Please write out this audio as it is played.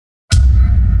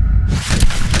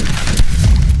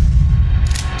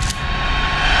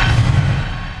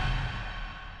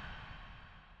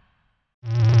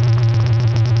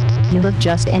You have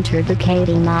just entered the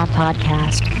KBMOD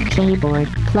podcast. Keyboard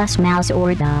plus mouse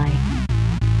or die.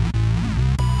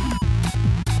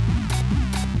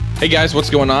 Hey guys, what's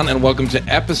going on? And welcome to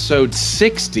episode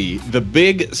 60, the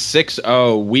big 60.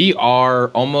 We are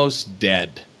almost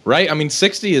dead, right? I mean,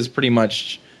 60 is pretty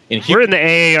much in here. We're in the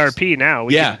AARP now.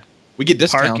 We get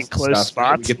discounts. Park in close spots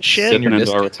right? We get and shit. Dipping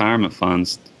into our retirement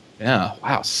funds. Yeah,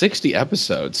 wow, 60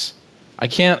 episodes. I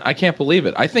can't believe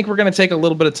it. I think we're going to take a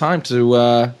little bit of time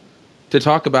to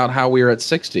talk about how we are at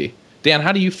 60. Dan,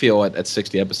 how do you feel at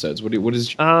 60 episodes? What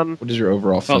is your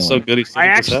overall feeling? Felt so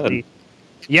good.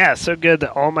 Yeah, so good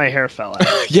that all my hair fell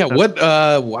out. Yeah, what?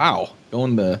 Wow,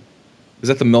 is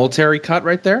that the military cut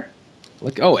right there?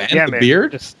 Like, the man,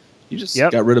 beard. You just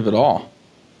got rid of it all.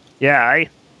 Yeah,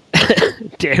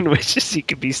 Dan wishes he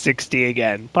could be 60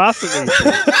 again, possibly.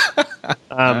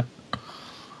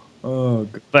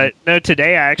 But no,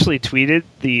 today I actually tweeted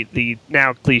the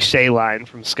now cliche line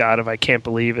from Scott of "I can't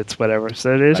believe it's whatever."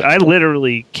 So it is. I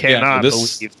literally cannot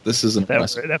believe this isn't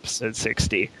that we're at episode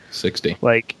 60. 60.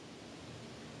 Like,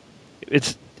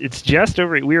 it's just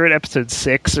over. We were at episode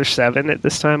 6 or 7 at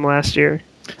this time last year.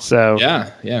 So yeah,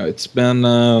 it's been.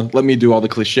 Let me do all the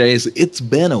cliches. It's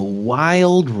been a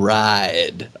wild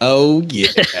ride. Oh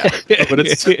yeah, but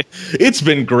it's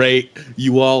been great.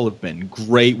 You all have been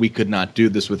great. We could not do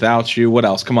this without you. What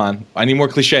else? Come on, I need more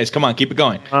cliches. Come on, keep it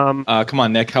going. Come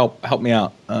on, Nick, help me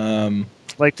out. I'd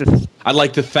like to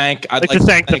thank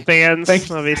the fans.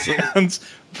 Obviously,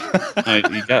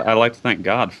 I like to thank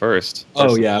God first.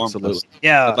 Absolutely.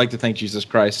 Yeah, I'd like to thank Jesus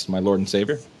Christ, my Lord and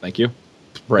Savior. Thank you.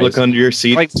 Praise. Look under your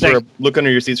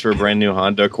seats for a brand new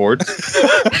Honda Accord.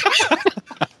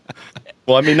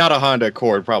 Well, I mean, not a Honda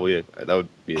Accord. Probably that would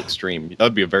be extreme. That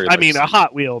would be a very. I mean, a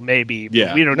Hot Wheel maybe.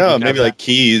 Yeah, we don't know. Maybe like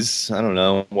keys. I don't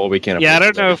know. Well, we can't. Yeah, I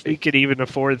don't know if we could even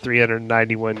afford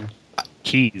 391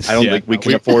 keys. I don't think we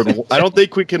can afford. I don't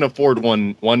think we can afford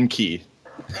one key.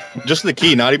 Just the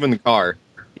key, not even the car.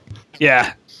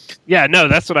 Yeah. No,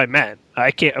 that's what I meant. I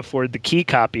can't afford the key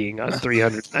copying on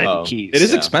 390 keys. It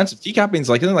is expensive. Key copying is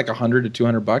isn't it like $100 to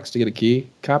 $200 to get a key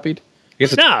copied? I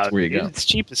guess that's where you go. It's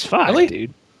cheap as fuck, really?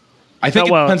 dude. I think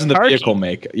it depends on the vehicle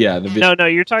make. Yeah, No,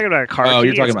 you're talking about a car key. Oh,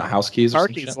 you're talking about house keys? Car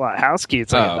keys a lot. House key,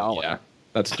 it's like $1. Yeah,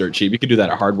 that's dirt cheap. You can do that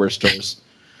at hardware stores.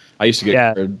 I used to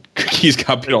get keys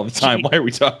copied all the time. Why are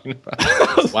we talking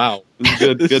about? Wow,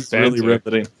 good. Really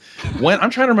riveting. I'm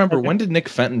trying to remember, when did Nick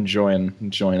Fenton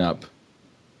join up?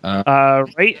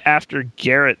 Right after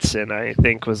Garrettson, I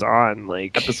think, was on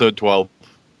episode 12.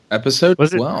 Episode 12?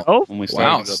 Was it 12? When we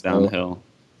started to go downhill.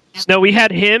 No, we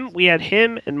had him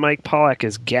and Mike Pollack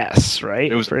as guests,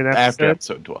 right? It was after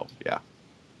episode 12.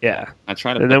 Yeah. I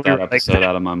try to put that episode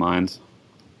out of my mind.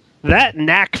 That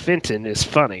Knack Fenton is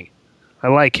funny. I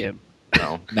like him.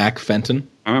 No, Knack Fenton.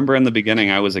 I remember in the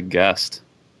beginning I was a guest.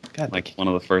 God, one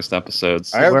of the first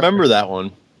episodes. I remember that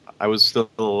one. I was still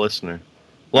a listener.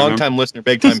 Long-time listener,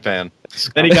 big-time fan.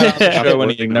 Then he got on the show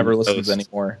and he never listens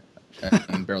anymore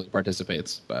and barely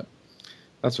participates, but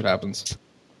that's what happens.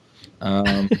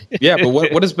 Yeah, but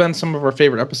what has been some of our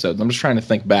favorite episodes? I'm just trying to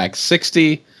think back.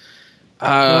 60.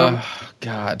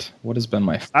 God, what has been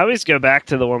my... I always go back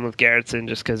to the one with Garrettson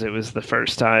just because it was the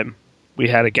first time we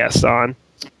had a guest on.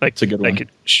 It's a good one.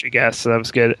 A guest, so that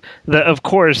was good. Of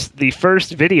course, the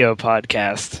first video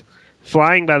podcast...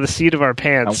 Flying by the seat of our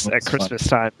pants at Christmas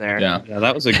time there. Yeah,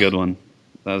 that was a good one.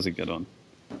 There's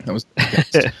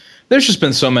just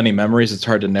been so many memories, it's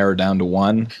hard to narrow down to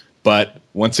one. But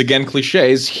once again,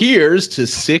 cliches, here's to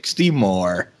 60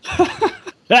 more. You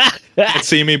can't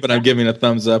see me, but I'm giving a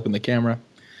thumbs up in the camera.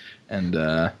 And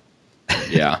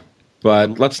yeah.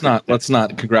 But let's not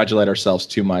congratulate ourselves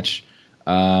too much.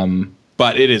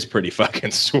 But it is pretty fucking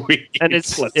sweet. And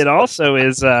it also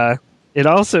is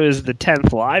the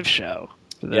 10th live show.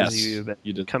 For those of you that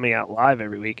you did coming out live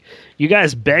every week. You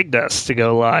guys begged us to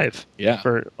go live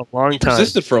for a long time.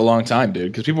 Persisted for a long time,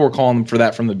 dude, because people were calling for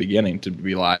that from the beginning to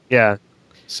be live. Yeah.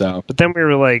 So, but then we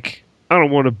were like, I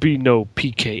don't want to be no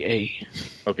PKA.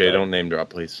 Okay, don't name drop,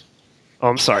 please. Oh,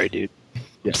 I'm sorry, dude.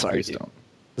 I'm sorry, dude. Don't.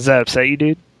 Does that upset you,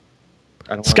 dude?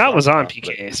 Scott was on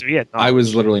PKA, so yeah. I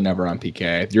was literally never on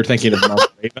PKA. You're thinking of Mark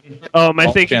Raven? Oh, am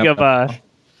I thinking of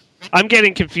I'm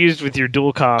getting confused with your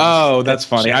dual comms. Oh, that's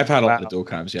funny. I've had a lot of dual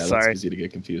comms. Yeah, that's easy to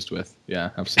get confused with.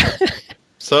 Yeah, absolutely.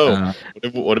 So,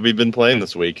 what have we been playing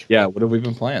this week? Yeah, what have we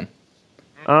been playing?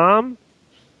 I'll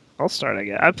start, I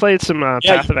guess. I played some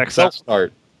Path of Exile.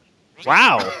 Start.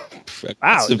 Wow.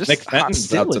 Wow. Nick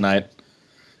Fenton's out tonight.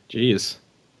 Jeez.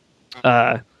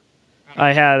 I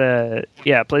had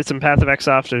played some Path of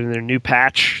Exile after their new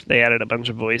patch. They added a bunch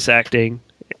of voice acting,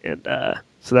 and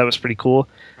so that was pretty cool.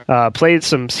 Played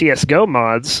some CSGO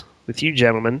mods with you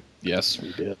gentlemen. Yes,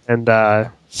 we did.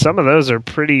 And some of those are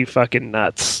pretty fucking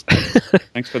nuts.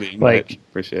 Thanks for the invite.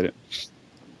 Appreciate it.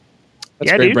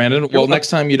 That's great, dude. Brandon. Well, next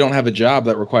time you don't have a job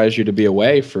that requires you to be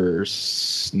away for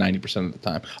 90% of the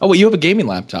time. Oh, well, you have a gaming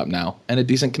laptop now and a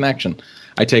decent connection.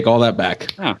 I take all that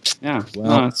back. Yeah.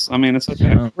 Well, it's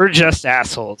okay. We're just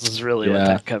assholes is really what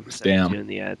that comes down to in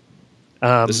the end.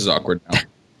 This is awkward now.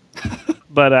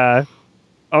 But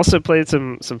also played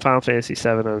some Final Fantasy VII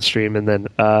on stream, and then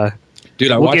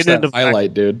dude, I watched that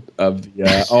highlight, dude, of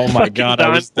the oh my god, I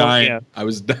was dying. Yeah. I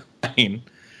was dying.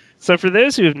 So for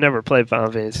those who have never played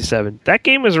Final Fantasy VII, that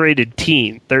game was rated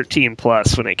 13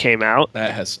 plus when it came out.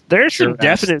 There's some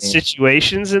definite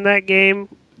situations in that game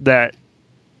that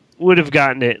would have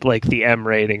gotten it like the M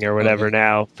rating or whatever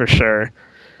now, for sure.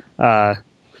 But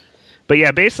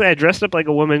yeah, basically I dressed up like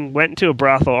a woman, went into a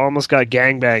brothel, almost got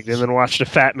gangbanged, and then watched a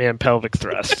fat man pelvic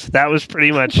thrust. That was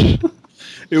pretty much...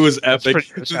 It was epic.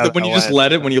 When you just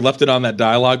when you left it on that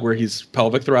dialogue where he's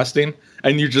pelvic thrusting,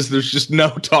 and there's just no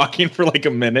talking for like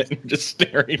a minute and just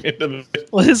staring into the...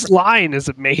 Well, his line is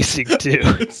amazing too.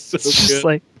 It's just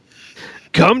like,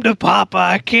 come to Papa,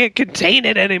 I can't contain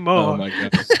it anymore. Oh my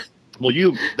god. Well,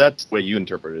 that's the way you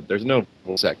interpret it. There's no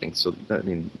voice acting, so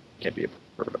can't be a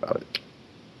pervert about it.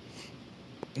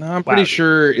 No, I'm pretty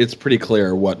sure it's pretty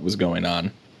clear what was going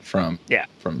on from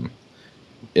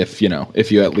if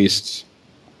you at least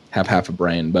have half a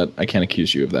brain, but I can't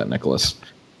accuse you of that, Nicholas.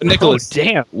 Nicholas,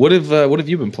 damn. What have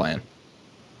you been playing?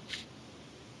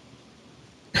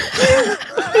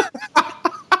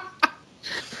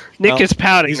 Nick is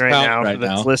pouting right now.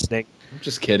 That's listening. I'm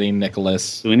just kidding,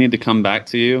 Nicholas. Do we need to come back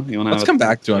to you? Let's come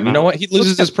back to him. You know what? He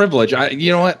loses his privilege.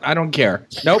 You know what? I don't care.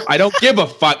 Nope, I don't give a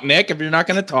fuck, Nick. If you're not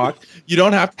going to talk, you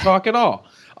don't have to talk at all.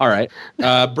 All right,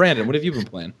 Brandon, what have you been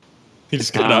playing? He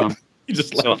just got up. He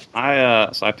just left.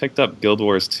 So I picked up Guild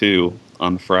Wars 2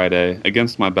 on Friday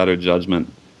against my better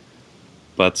judgment,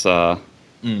 but I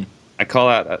call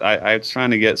out. I was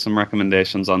trying to get some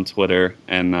recommendations on Twitter,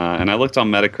 and I looked on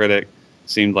Metacritic.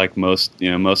 Seemed like most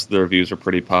of the reviews were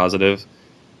pretty positive,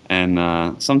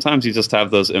 and sometimes you just have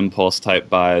those impulse type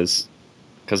buys.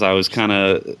 Because I was kind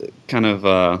of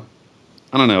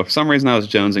I don't know, for some reason I was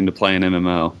jonesing to play an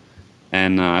MMO,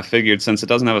 and I figured since it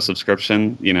doesn't have a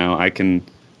subscription, I can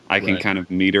kind of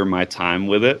meter my time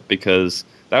with it, because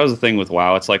that was the thing with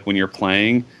WoW. It's like when you're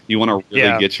playing, you want to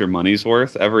really get your money's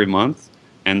worth every month,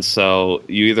 and so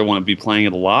you either want to be playing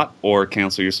it a lot or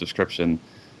cancel your subscription.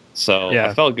 So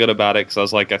I felt good about it, because I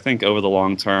was like, I think over the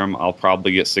long term, I'll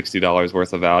probably get $60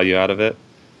 worth of value out of it.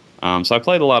 So I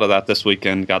played a lot of that this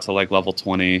weekend, got to like level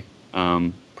 20.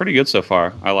 Pretty good so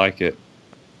far. I like it.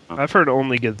 I've heard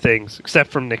only good things,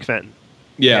 except from NipNops.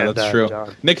 Yeah, that's true.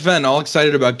 John. NipNops, all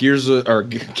excited about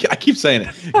I keep saying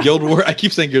it. Guild War. I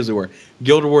keep saying Gears of War.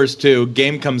 Guild Wars 2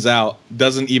 game comes out,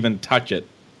 doesn't even touch it.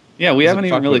 Yeah, we haven't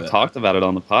even really talked about it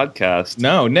on the podcast.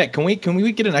 No, Nick, can we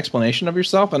get an explanation of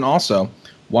yourself? And also,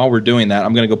 while we're doing that,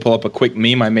 I'm going to go pull up a quick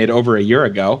meme I made over a year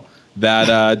ago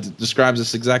that describes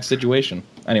this exact situation.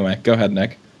 Anyway, go ahead,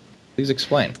 Nick. Please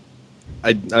explain.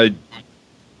 I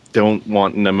don't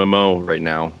want an MMO right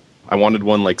now. I wanted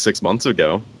one like 6 months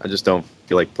ago. I just don't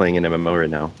feel like playing an MMO right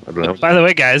now. I don't know. By the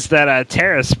way, guys, that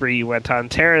Terra spree you went on,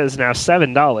 Terra is now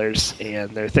 $7, and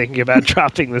they're thinking about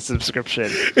dropping the subscription.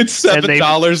 It's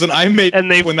 $7, and I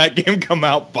made when that game come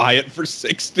out, buy it for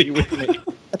 $60 with me.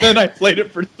 And then I played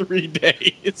it for 3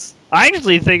 days. I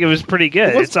actually think it was pretty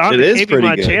good. It's on the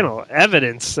KBMOD channel.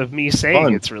 Evidence of me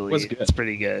saying it's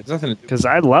pretty good. Because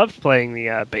I loved playing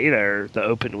the beta or the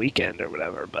open weekend or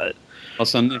whatever. But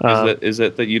also, Nick, is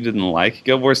it that you didn't like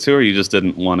Guild Wars 2, or you just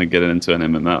didn't want to get into an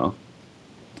MMO?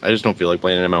 I just don't feel like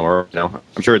playing an MMO right now.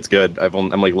 I'm sure it's good. I'm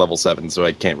like level 7, so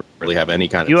I can't really have any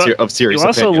kind of serious opinion. You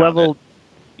also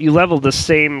leveled the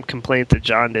same complaint that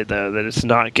John did, though, that it's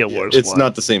not Guild Wars 1. It's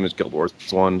not the same as Guild Wars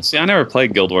 1. See, I never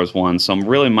played Guild Wars 1, so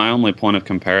my only point of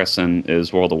comparison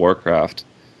is World of Warcraft.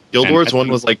 Guild Wars 1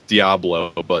 was like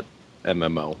Diablo, but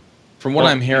MMO. From what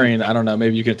I'm hearing, I don't know,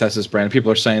 maybe you can test this, Brand.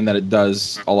 People are saying that it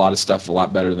does a lot of stuff a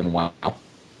lot better than WoW.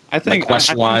 I think, like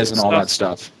quest-wise and all that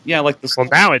stuff. Yeah, like well,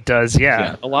 now it does.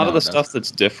 Yeah, a lot of the stuff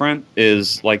that's different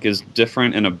is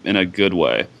different in a good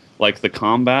way. Like the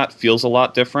combat feels a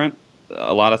lot different.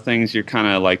 A lot of things you're kind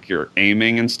of like you're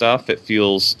aiming and stuff.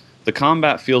 The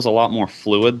combat feels a lot more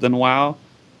fluid than WoW.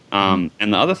 And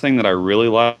the other thing that I really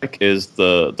like is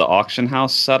the auction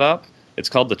house setup. It's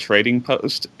called the trading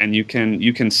post, and you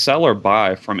can sell or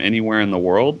buy from anywhere in the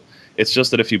world. It's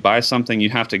just that if you buy something, you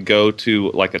have to go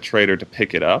to like a trader to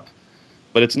pick it up.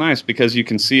 But it's nice because you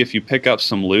can see if you pick up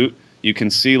some loot, you can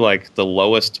see like the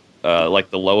lowest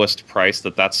price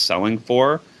that's selling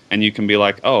for, and you can be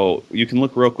like, oh, you can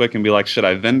look real quick and be like, should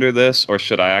I vendor this or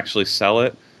should I actually sell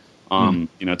it, to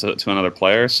another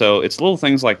player? So it's little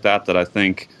things like that I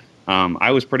think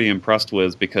I was pretty impressed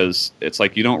with, because it's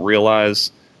like you don't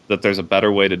realize that there's a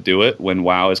better way to do it when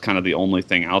WoW is kind of the only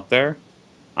thing out there.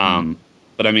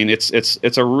 But I mean,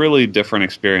 it's a really different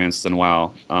experience than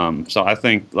WoW. So I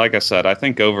think, like I said,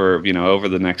 over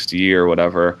the next year or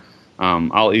whatever,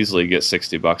 I'll easily get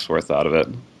 $60 worth out of it.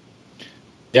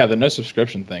 Yeah, the no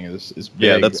subscription thing is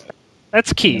big.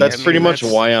 That's key. That's pretty much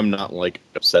why I'm not like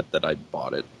upset that I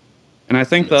bought it. And I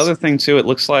think the other thing too, it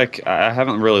looks like, I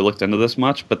haven't really looked into this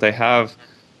much, but they have,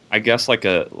 I guess, like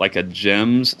a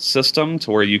gems system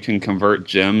to where you can convert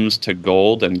gems to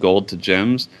gold and gold to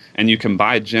gems, and you can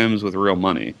buy gems with real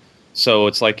money. So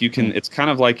it's like it's kind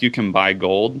of like you can buy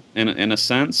gold in a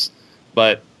sense,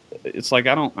 but it's like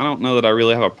I don't know that I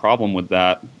really have a problem with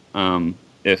that.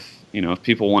 If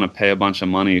people want to pay a bunch of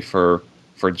money for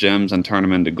gems and turn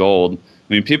them into gold,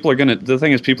 I mean, the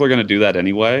thing is, people are gonna do that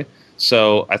anyway.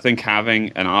 So I think having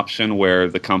an option where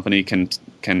the company can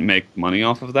make money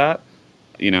off of that,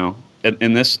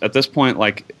 at this point,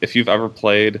 like if you've ever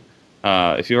played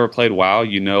WoW,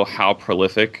 you know how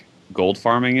prolific gold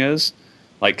farming is.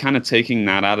 Like, kind of taking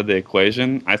that out of the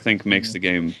equation, I think makes the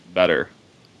game better.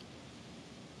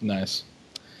 Nice.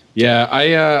 Yeah,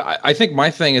 I think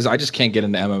my thing is I just can't get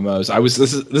into MMOs.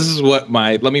 This is what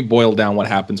let me boil down what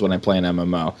happens when I play an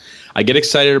MMO. I get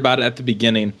excited about it at the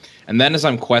beginning, and then as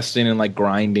I'm questing and like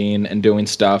grinding and doing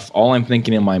stuff, all I'm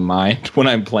thinking in my mind when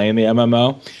I'm playing the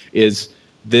MMO is,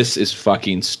 this is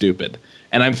fucking stupid.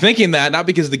 And I'm thinking that not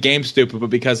because the game's stupid, but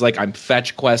because like I'm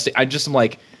fetch questing. I'm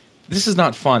like, this is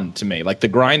not fun to me. Like, the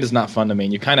grind is not fun to me,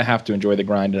 and you kind of have to enjoy the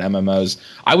grind in MMOs.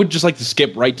 I would just like to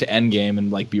skip right to endgame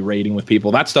and like be raiding with people.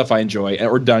 That stuff I enjoy,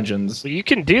 or dungeons. Well, you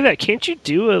can do that. Can't you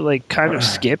do a like kind of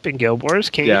skip in Guild Wars?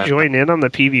 Can't you join in on the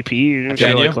PvP?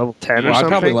 You're like level 10 or something? I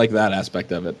probably like that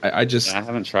aspect of it. I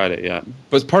haven't tried it yet.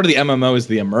 But part of the MMO is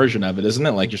the immersion of it, isn't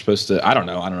it? Like, you're supposed to. I don't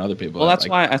know other people. Well, that's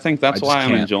why I think that's why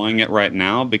I'm enjoying it right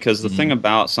now, because the thing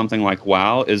about something like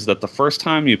WoW is that the first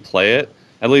time you play it,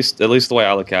 at least the way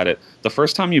I look at it, the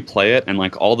first time you play it and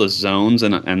like all the zones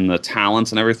and the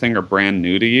talents and everything are brand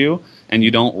new to you, and you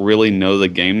don't really know the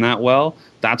game that well,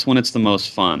 that's when it's the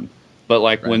most fun. But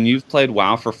like when you've played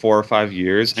WoW for 4 or 5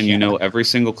 years and you know every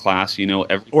single class, you know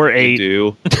everything or 8. you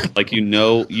do, like you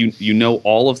know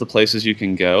all of the places you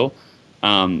can go,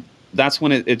 that's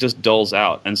when it just dulls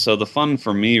out. And so the fun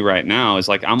for me right now is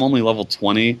like, I'm only level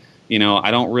 20.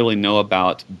 I don't really know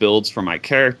about builds for my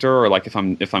character, or like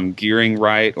if I'm gearing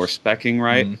right or speccing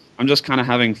right. I'm just kind of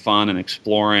having fun and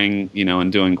exploring,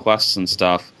 and doing quests and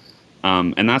stuff.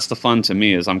 And that's the fun to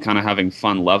me, is I'm kind of having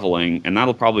fun leveling, and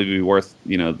that'll probably be worth,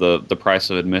 the price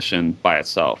of admission by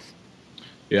itself.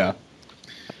 Yeah.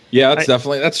 Yeah,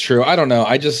 that's true. I don't know.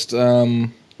 I just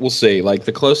we'll see. Like,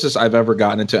 the closest I've ever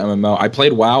gotten into MMO, I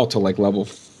played WoW till like level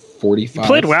 45. You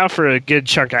played WoW for a good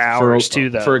chunk of hours too,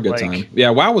 though. For a good time.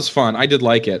 Yeah, WoW was fun. I did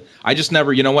like it. I just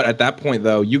never, at that point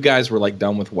though, you guys were like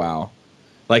done with WoW.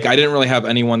 Like, I didn't really have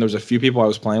anyone. There was a few people I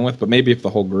was playing with, but maybe if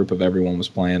the whole group of everyone was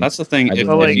playing. That's the thing. If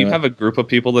you have a group of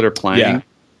people that are playing,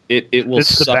 it will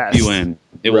suck you in.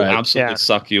 It will absolutely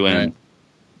suck you in. Right.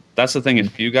 That's the thing.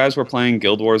 If you guys were playing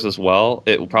Guild Wars as well,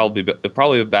 it would probably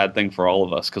be a bad thing for all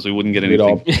of us, because we wouldn't get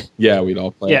anything. We'd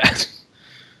all play. Yeah.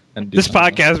 And this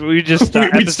podcast, we just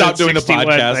we'd stop doing the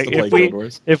podcast to play Guild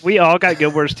Wars. If we all got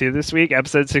Guild Wars 2 this week,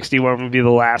 episode 61 would be the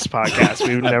last podcast.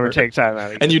 We would never take time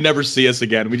out again. And you'd never see us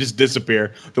again. We just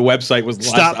disappear. The website was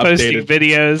stop last posting updated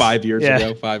videos 5 years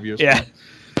ago. 5 years ago.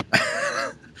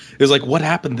 It was like, what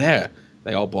happened there?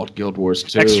 They all bought Guild Wars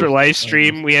 2. Extra live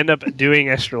stream. We end up doing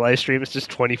extra live stream. It's just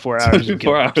 24 hours of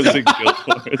Guild Wars.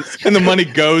 And the money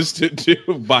goes to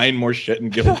buying more shit in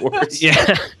Guild Wars.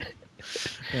 Yeah.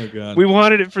 Oh, God. We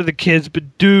wanted it for the kids,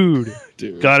 but dude,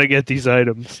 gotta get these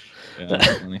items.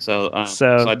 Yeah, so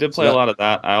I did play a lot of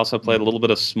that. I also played a little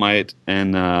bit of Smite,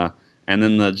 and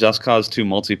then the Just Cause 2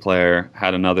 multiplayer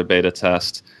had another beta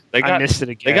test. I missed it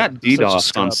again. They got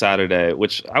DDoS on Saturday,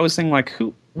 which I was thinking, like,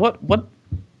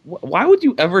 why would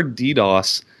you ever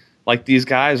DDoS like these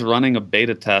guys running a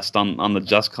beta test on the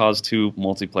Just Cause 2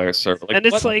 multiplayer server? Like, and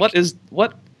it's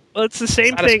what? Well, it's the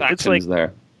same thing. It's like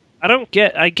there. I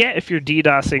get if you're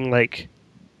DDoSing, like,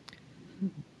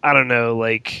 I don't know,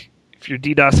 like if you're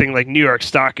DDoSing like New York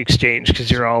Stock Exchange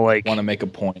because you're all like, want to make a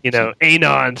point,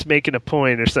 Anon's making a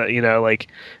point or something, like.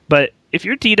 But if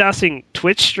you're DDoSing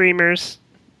Twitch streamers,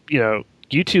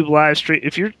 YouTube live stream,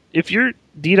 if you're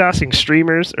DDoSing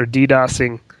streamers or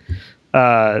DDoSing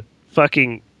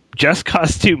fucking Just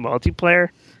Cause 2 multiplayer,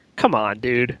 come on,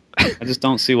 dude. I just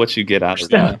don't see what you get out of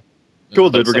that. Cool,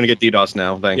 dude. We're going to get DDoS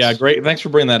now. Thanks. Yeah, great. Thanks for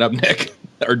bringing that up, Nick.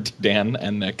 Or Dan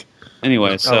and Nick.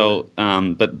 Anyway, so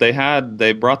but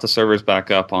they brought the servers back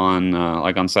up on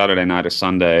on Saturday night or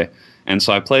Sunday, and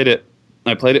so I played it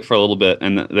for a little bit,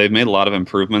 and they've made a lot of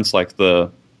improvements. Like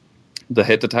the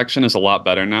hit detection is a lot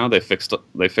better now. They fixed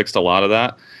a lot of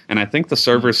that, and I think the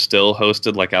server's still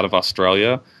hosted like out of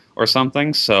Australia or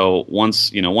something. So once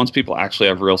people actually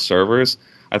have real servers,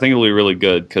 I think it'll be really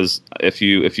good, because if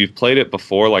you've played it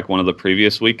before, like one of the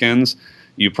previous weekends,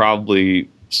 you probably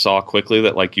saw quickly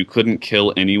that like you couldn't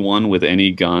kill anyone with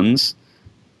any guns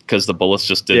because the bullets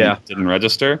just didn't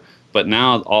register. But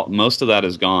now most of that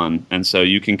is gone, and so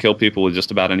you can kill people with just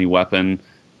about any weapon.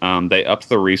 They upped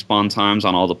the respawn times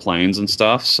on all the planes and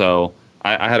stuff, so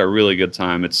I had a really good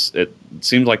time. It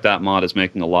seems like that mod is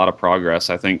making a lot of progress,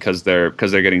 I think, because they're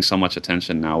getting so much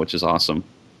attention now, which is awesome.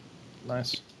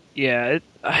 Nice. Yeah,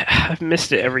 I've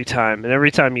missed it every time, and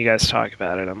every time you guys talk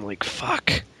about it, I'm like,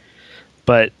 fuck.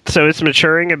 But so it's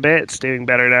maturing a bit. It's doing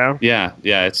better now. Yeah.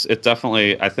 It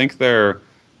definitely. I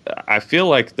feel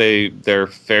like they're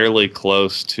fairly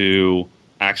close to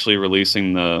actually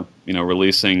releasing the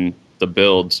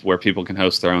builds where people can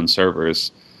host their own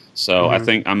servers. So I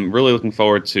think I'm really looking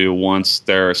forward to once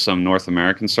there are some North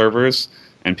American servers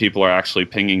and people are actually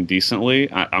pinging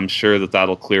decently. I'm sure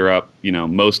that'll clear up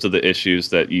most of the issues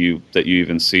that you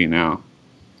even see now.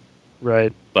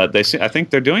 Right. But I think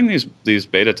they're doing these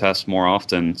beta tests more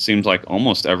often. Seems like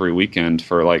almost every weekend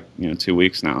for 2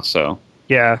 weeks now. So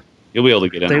yeah, you'll be able to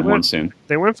get in on one soon.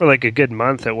 They went for like a good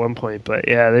month at one point, but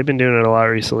yeah, they've been doing it a lot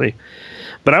recently.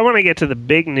 But I want to get to the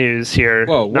big news here.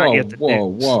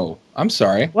 Whoa. I'm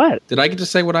sorry. What? Did I get to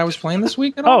say what I was playing this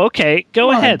week at all? Oh, okay.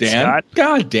 Go ahead, Dan. Scott.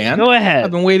 God, Dan. Go ahead.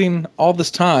 I've been waiting all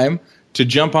this time to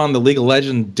jump on the League of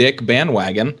Legends dick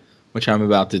bandwagon, which I'm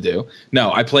about to do.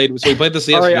 No, we played the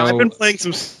CSGO. All right, I've been playing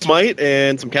some Smite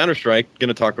and some Counter-Strike. Going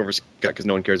to talk over Scott because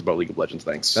no one cares about League of Legends.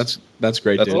 Thanks. That's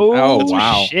great, dude. Oh,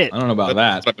 wow. Shit. I don't know about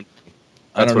that.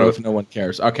 I don't know if no one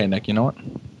cares. Okay, Nick, you know what?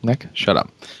 Nick, shut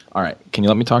up. All right, can you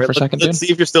let me talk for a second, dude? Let's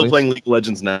see if you're still playing League of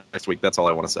Legends next week. That's all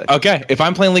I want to say. Okay, if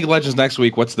I'm playing League of Legends next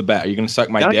week, what's the bet? Are you going to suck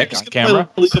my dick on camera?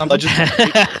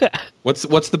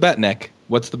 What's the bet, Nick?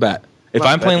 What's the bet? If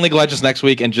I'm playing League of Legends next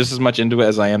week and just as much into it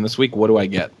as I am this week, what do I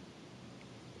get?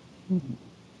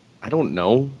 I don't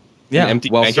know. Yeah,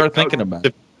 start thinking about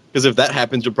it. Because if that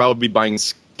happens, you'll probably be buying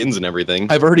skins and everything.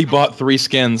 I've already bought 3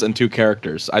 skins and 2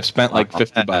 characters. I've spent like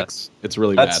 $50. It's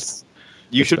really bad.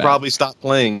 You should probably stop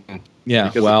playing.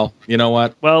 Yeah, well, you know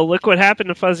what? Well, look what happened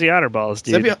to Fuzzy Otterballs,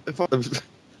 dude.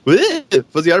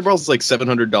 Fuzzy Otterballs is like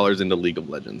 $700 into League of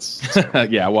Legends.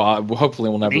 Yeah, well, hopefully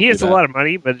we'll never. He has a lot of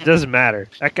money, but it doesn't matter.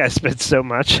 That guy spent so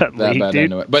much on League, dude. I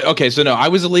know it. But okay, so no, I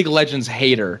was a League of Legends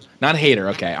hater. Not hater,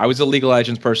 okay. I was a League of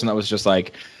Legends person that was just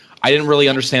like, I didn't really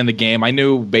understand the game. I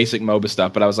knew basic MOBA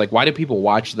stuff, but I was like, why do people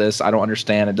watch this? I don't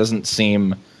understand. It doesn't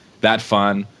seem that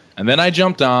fun. And then I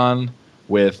jumped on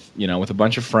with a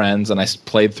bunch of friends, and I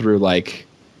played through like,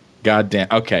 goddamn.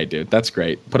 Okay, dude, that's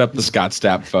great. Put up the Scott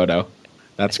Stapp photo.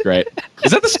 That's great.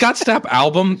 Is that the Scott Stapp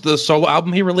album, the solo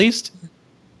album he released?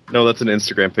 No, that's an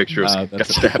Instagram picture of Scott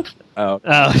Stapp. Oh,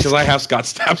 because I have Scott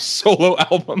Stapp's solo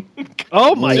album.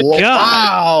 Oh my god!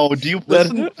 Wow, do you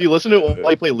listen to it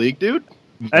while you play League, dude?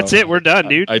 That's it. We're done,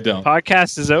 dude. I don't.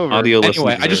 Podcast is over.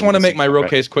 Anyway, I just want to make my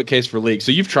quick case for League.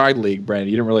 So you've tried League, Brandon.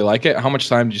 You didn't really like it. How much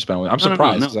time did you spend with it? I'm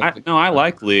surprised. I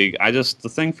like League. The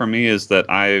thing for me is that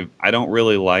I don't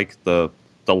really like the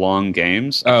long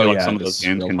games. I feel like some of those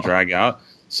games can drag out.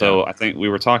 So I think we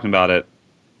were talking about it.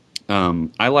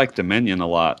 I like Dominion a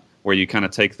lot, where you kind of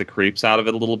take the creeps out of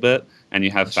it a little bit, and you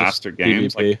have faster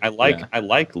games. PvP. I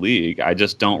like League. I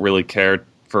just don't really care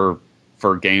for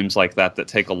games like that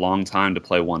take a long time to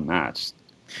play one match.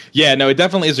 Yeah, no, it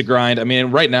definitely is a grind. I mean,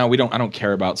 right now I don't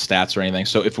care about stats or anything.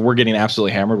 So if we're getting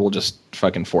absolutely hammered, we'll just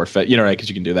fucking forfeit. You know, right? Because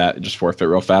you can do that and just forfeit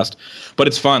real fast. But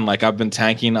it's fun. Like I've been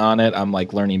tanking on it. I'm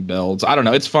like learning builds. I don't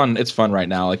know. It's fun. It's fun right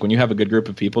now. Like when you have a good group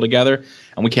of people together,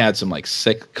 and we had some like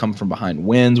sick come from behind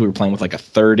wins. We were playing with like a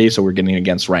 30, so we're getting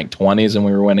against ranked 20s, and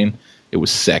we were winning. It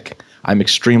was sick. I'm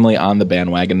extremely on the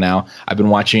bandwagon now. I've been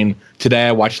watching today.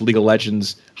 I watched League of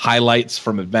Legends highlights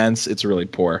from events. It's really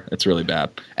poor. It's really bad.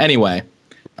 Anyway.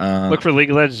 Look for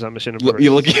League of Legends on Machinima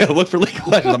Versus. Look for League of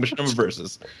Legends on Machinima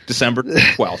Versus. December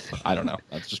 12th. I don't know.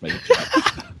 Let's just make it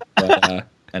chat. But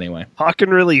anyway. Hawken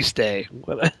release day.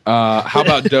 How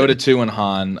about Dota 2 and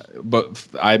Han? But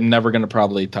I'm never going to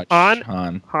probably touch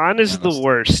Han. Han is the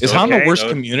worst. Is Han the worst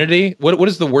community? What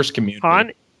is the worst community?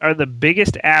 Han are the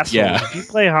biggest assholes. Yeah. If you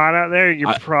play Han out there,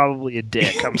 you're probably a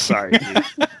dick. I'm sorry, dude.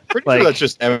 Pretty sure that's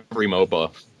just every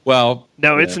MOBA. Well,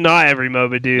 no, it's not every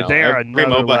MOBA, dude. No, they are every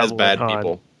another MOBA level has bad Han.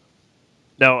 people.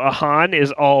 No, a Han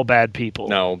is all bad people.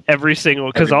 No. Every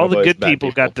single... Because all the good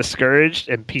people got discouraged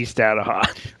and pieced out a Han.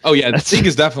 Oh, yeah. Siege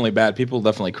is definitely bad. People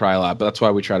definitely cry a lot, but that's why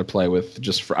we try to play with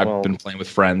I've been playing with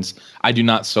friends. I do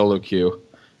not solo queue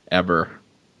ever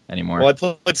anymore. Well, I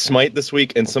played Smite this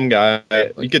week, and some guy...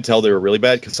 You could tell they were really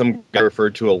bad, because some guy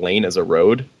referred to a lane as a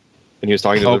road. And he was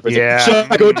talking to the person. Yeah.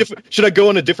 Should I go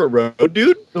on a different road,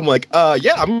 dude? I'm like,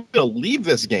 yeah, I'm going to leave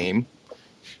this game.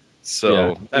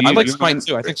 So I like Smite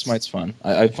too. I think Smite's fun.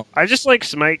 I just like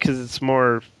Smite because it's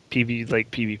more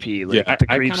PvP. Like, I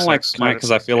kind of like Smite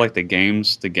because I feel like the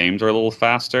games are a little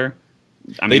faster.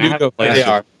 I mean, they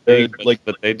are.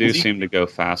 But they do seem to go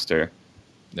faster.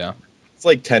 Yeah, it's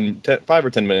like 5 or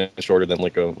 10 minutes shorter than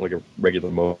like a regular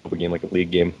MOBA game, like a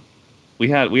league game. We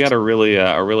had a really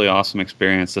awesome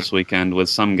experience this weekend with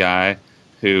some guy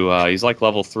who he's like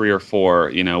level 3 or 4.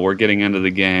 You know, we're getting into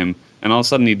the game, and all of a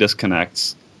sudden he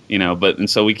disconnects. You know, and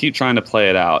so we keep trying to play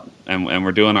it out, and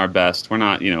we're doing our best. We're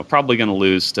not, probably going to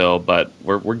lose still, but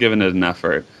we're giving it an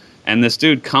effort. And this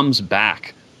dude comes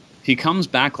back. He comes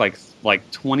back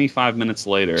like 25 minutes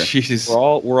later. Jesus.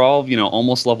 We're all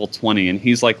almost level 20, and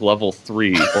he's like level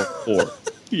 3 or 4.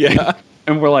 Yeah.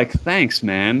 And we're like, thanks,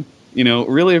 man.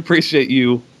 Really appreciate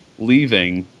you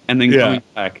leaving and then coming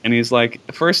back. And he's like,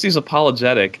 first he's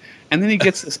apologetic, and then he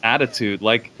gets this attitude,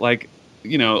 like.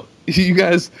 You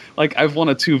guys, like, I've won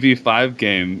a 2v5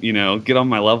 game, get on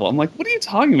my level. I'm like, what are you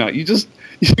talking about? You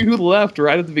left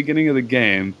right at the beginning of the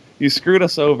game. You screwed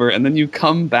us over, and then you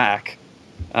come back.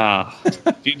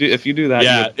 If you do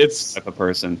that, it's type of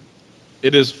person.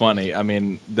 It is funny. I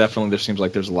mean, definitely there seems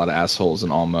like there's a lot of assholes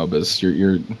in all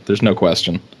MOBAs. There's no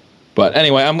question. But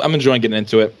anyway, I'm enjoying getting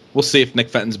into it. We'll see if Nick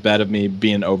Fenton's bet of me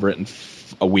being over it in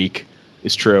a week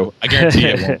is true. I guarantee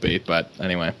it won't be, but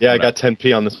anyway. Yeah, I got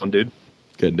 10p on this one, dude.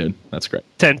 Good, dude. That's great.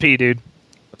 10p, dude.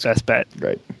 Best bet.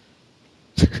 Great.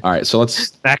 All right, so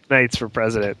let's... Mac Knights for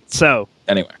president. So,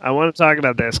 anyway. I want to talk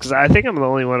about this, because I think I'm the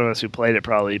only one of us who played it,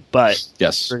 probably, but...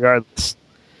 Yes. Regardless.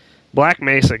 Black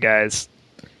Mesa, guys.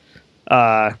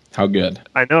 How good?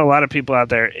 I know a lot of people out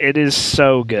there. It is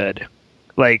so good.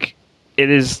 Like,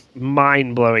 it is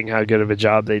mind-blowing how good of a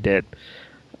job they did.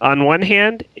 On one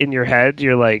hand, in your head,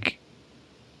 you're like,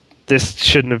 this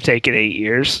shouldn't have taken 8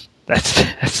 years.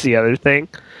 That's the other thing,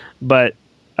 but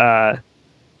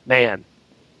man,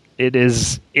 it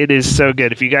is so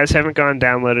good. If you guys haven't gone and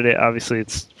downloaded it, obviously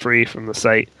it's free from the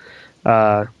site.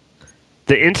 The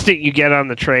instant you get on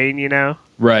the train,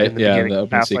 right? Yeah, the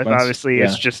open sequence. Obviously,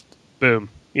 it's just boom,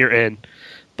 you're in.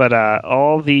 But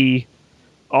all the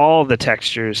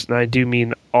textures, and I do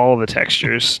mean all the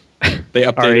textures. They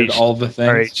updated all the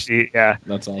things. HD, yeah,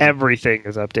 that's awesome. Everything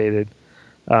is updated.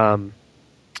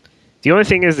 The only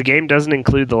thing is the game doesn't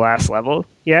include the last level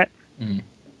yet,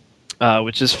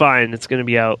 which is fine. It's going to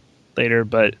be out later,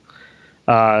 but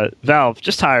Valve,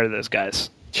 just hire those guys.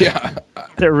 Yeah.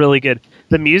 They're really good.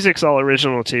 The music's all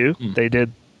original, too. They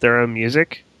did their own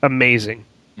music. Amazing.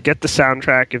 Get the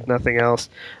soundtrack, if nothing else.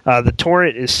 The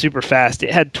torrent is super fast.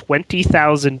 It had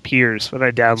 20,000 peers when I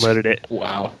downloaded it.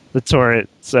 Wow. The torrent.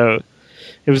 So...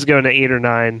 It was going to 8 or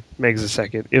 9 megs a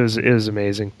second. It was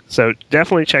amazing. So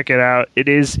definitely check it out. It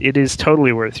is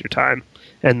totally worth your time,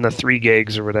 and the 3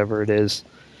 gigs or whatever it is.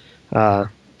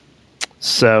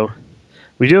 So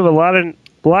we do have a lot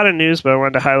of news, but I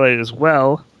wanted to highlight it as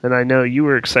well. And I know you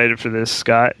were excited for this,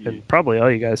 Scott, and probably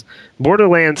all you guys.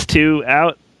 Borderlands 2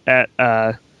 out at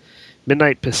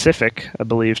midnight Pacific, I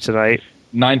believe, tonight.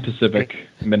 9 Pacific,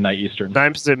 midnight Eastern.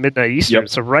 9 Pacific, midnight Eastern. Yep.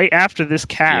 So right after this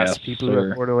cast, yes, people who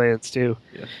have Borderlands 2.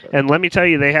 Yes, and let me tell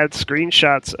you, they had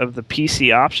screenshots of the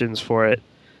PC options for it,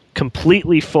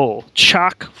 completely full,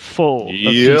 chock full of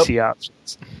PC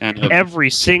options. And every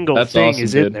single thing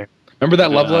is in there. Remember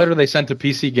that love letter they sent to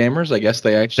PC gamers? I guess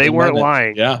they actually weren't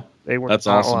lying. Yeah, they were not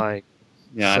awesome. Lying.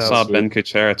 Yeah, I saw Ben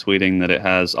Kuchera tweeting that it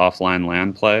has offline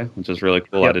LAN play, which is really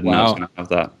cool. I didn't know it was going to have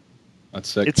that. That's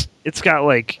sick. It's got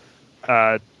like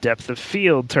depth of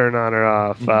field turn on or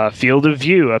off, field of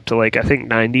view up to like I think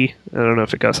 90. I don't know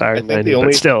if it goes higher than 90,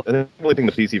 but still. The only thing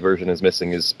the PC version is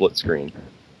missing is split screen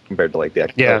compared to like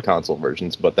the console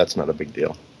versions, but that's not a big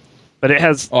deal. But it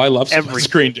has. Oh, I love split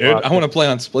screen, dude. I want to play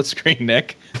on split screen,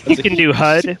 Nick. You can do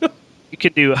HUD. You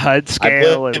can do HUD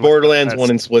scale. I played Borderlands 1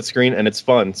 in split screen, and it's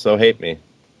fun. So hate me.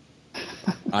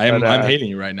 I'm hating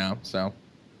you right now. So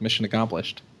mission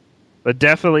accomplished. But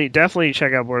definitely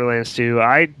check out Borderlands 2.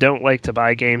 I don't like to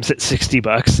buy games at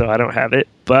 $60, so I don't have it.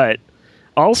 But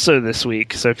also this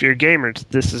week, so if you're a gamer,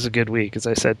 this is a good week. As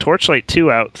I said, Torchlight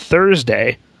 2 out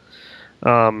Thursday.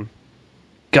 God,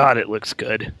 it looks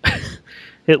good.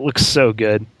 It looks so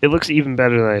good. It looks even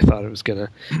better than I thought it was gonna.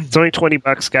 It's only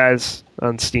 $20, guys,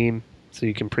 on Steam. so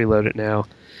you can preload it now.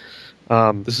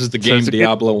 This is the game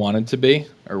Diablo wanted to be,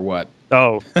 or what?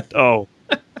 Oh,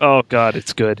 God,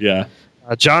 it's good. Yeah.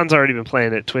 John's already been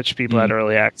playing it. Twitch people had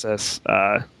early access.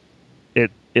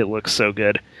 It looks so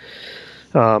good.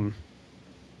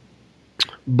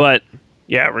 But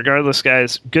yeah, regardless,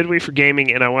 guys, good week for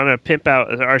gaming, and I want to pimp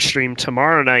out our stream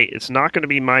tomorrow night. It's not going to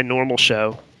be my normal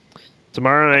show.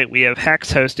 Tomorrow night we have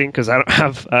Hex hosting because I don't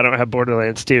have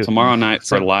Borderlands 2. Tomorrow night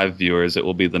for live viewers, it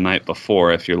will be the night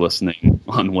before if you're listening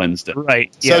on Wednesday.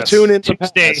 Right. So yes. tune in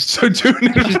Tuesday. You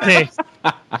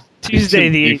Tuesday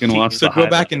the 18th. can watch So go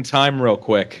back in time real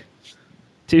quick.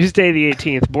 Tuesday the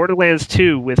 18th, Borderlands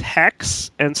 2 with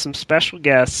Hex and some special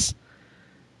guests.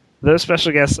 Those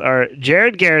special guests are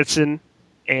Jared Garrettson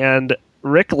and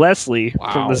Rick Leslie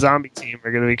from the Zombie team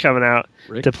are going to be coming out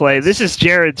to play. This is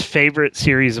Jared's favorite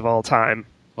series of all time.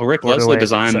 Well, Rick Leslie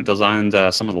designed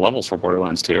some of the levels for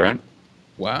Borderlands 2, right?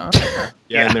 Wow.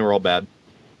 Yeah, and they were all bad.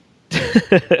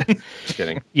 Just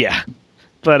kidding. Yeah.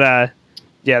 But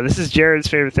yeah, this is Jared's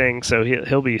favorite thing, so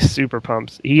he'll be super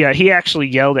pumped. He actually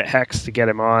yelled at Hex to get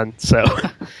him on, so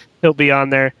he'll be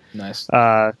on there. Nice.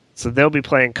 So they'll be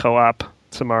playing co-op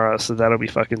tomorrow, so that'll be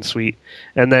fucking sweet.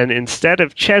 And then instead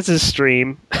of Chez's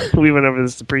stream, we went over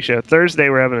this the pre-show. Thursday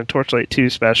we're having a Torchlight 2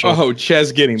 special. Oh,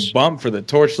 Chez getting bumped for the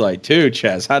Torchlight 2,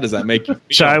 Chez. How does that make you feel?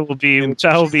 Which I will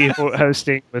be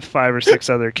hosting with 5 or 6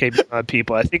 other KBMOD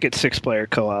people. I think it's 6-player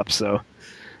co-op, so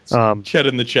Chet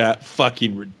in the chat,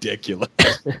 fucking ridiculous.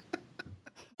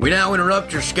 We now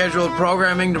interrupt your scheduled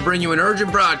programming to bring you an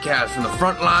urgent broadcast from the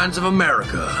front lines of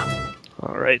America.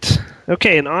 All right.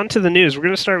 Okay, and on to the news. We're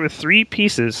going to start with 3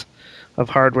 pieces of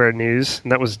hardware news,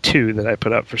 and that was 2 that I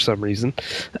put up for some reason.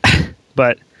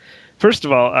 But first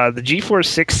of all, the GeForce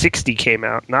 660 came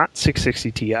out, not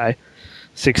 660 Ti,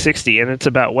 660, and it's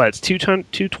about what? It's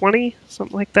 $220,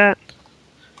 something like that.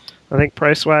 I think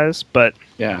price-wise, but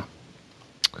Yeah.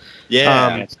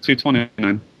 it's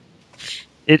 $229.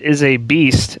 it is a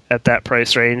beast at that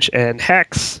price range, and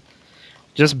Hex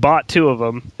just bought 2 of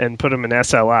them and put them in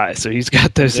SLI, so he's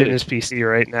got those in his PC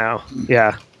right now.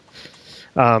 Yeah.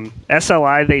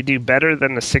 SLI, they do better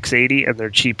than the 680, and they're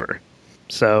cheaper.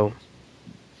 So,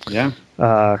 Yeah.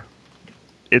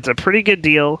 it's a pretty good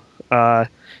deal.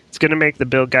 It's going to make the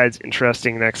build guides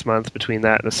interesting next month between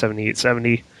that and the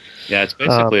 7870. Yeah, it's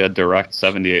basically a direct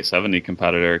 7870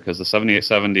 competitor because the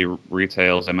 7870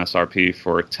 retails MSRP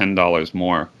for $10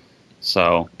 more.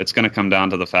 So it's going to come down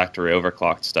to the factory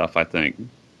overclocked stuff, I think.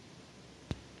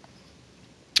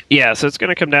 Yeah, so it's going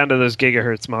to come down to those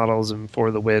gigahertz models and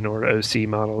for the win or OC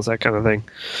models, that kind of thing.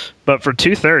 But for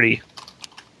 230,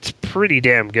 it's pretty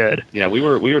damn good. Yeah, we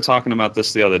were talking about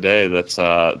this the other day.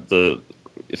 That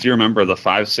if you remember the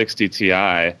 560 Ti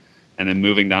and then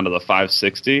moving down to the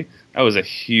 560, that was a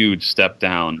huge step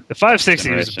down. The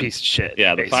 560 was a piece of shit.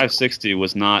 Yeah, the basically. 560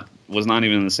 was not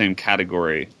even in the same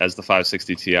category as the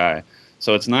 560 Ti.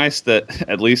 So it's nice that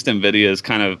at least NVIDIA is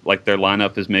kind of like their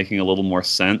lineup is making a little more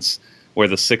sense, where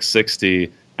the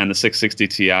 660 and the 660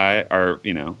 Ti are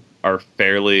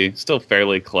still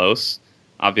fairly close.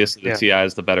 Obviously, the Ti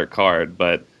is the better card,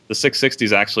 but the 660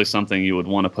 is actually something you would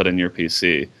want to put in your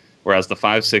PC. Whereas the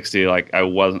 560, I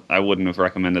wouldn't have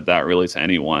recommended that really to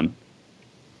anyone.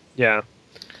 Yeah.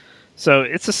 So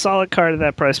it's a solid card at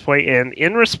that price point, and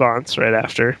in response, right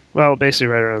after, well, basically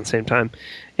right around the same time,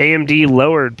 AMD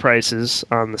lowered prices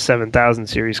on the 7000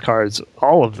 series cards,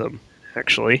 all of them,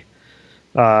 actually.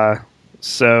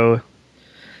 So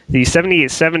the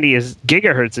 7870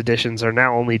 gigahertz editions are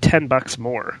now only $10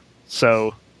 more.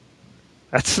 So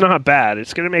that's not bad.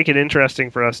 It's going to make it interesting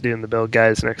for us doing the build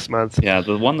guys next month. Yeah,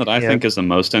 the one that I think is the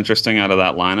most interesting out of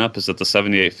that lineup is that the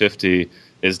 7850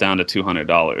 is down to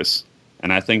 $200.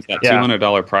 And I think that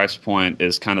 $200 price point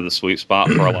is kind of the sweet spot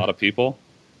for a lot of people.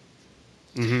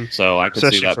 Mm-hmm. So I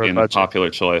could see that being a popular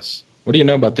choice. What do you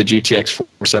know about the GTX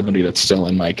 470 that's still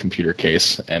in my computer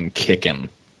case and kicking?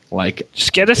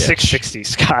 Just get a 660,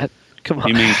 Scott. Come on.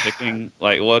 You mean kicking?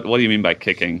 What do you mean by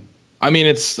kicking? I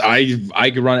mean,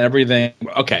 I could run everything.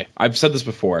 Okay, I've said this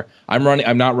before. I'm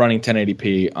not running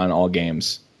 1080p on all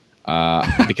games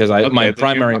because my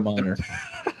primary monitor.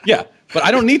 Yeah, but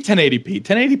I don't need 1080p.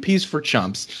 1080p is for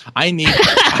chumps. I need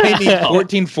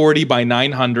 1440 by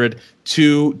 900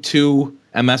 2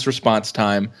 MS response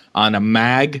time on a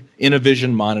MAG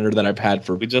Inavision monitor that I've had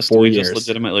for 4 years. We just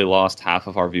legitimately lost half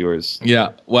of our viewers.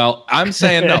 Yeah, well, I'm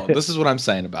saying no. This is what I'm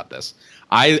saying about this.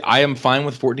 I am fine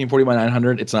with 1440 by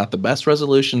 900. It's not the best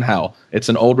resolution. Hell, it's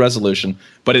an old resolution,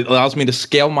 but it allows me to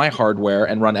scale my hardware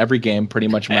and run every game pretty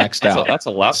much maxed out. That's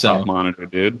a laptop monitor,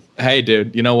 dude. Hey,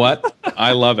 dude, you know what?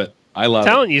 I love it. I'm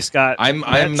telling you, Scott. I'm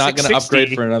not going to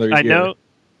upgrade for another year.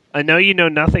 I know you know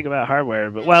nothing about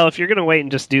hardware, but if you're going to wait and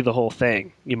just do the whole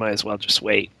thing, you might as well just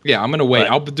wait. Yeah, I'm going to wait.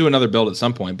 I'll do another build at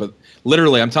some point, but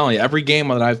literally, I'm telling you, every game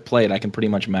that I've played, I can pretty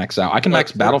much max out. I can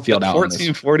max Battlefield out.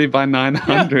 1440 by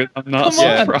 900. Yeah. I'm not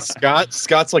surprised.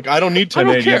 Scott's like, I don't need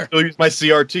 1080. I still use my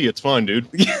CRT. It's fine, dude.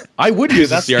 I would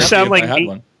use a CRT if I had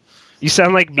one. You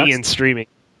sound like me in streaming.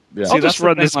 Yeah. I'll just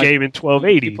run this game in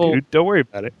 1280, dude. Don't worry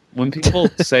about it. When people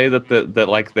say that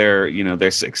like their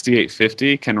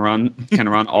 6850 can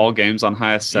run all games on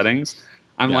highest settings,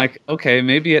 I'm like, okay,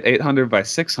 maybe at 800 by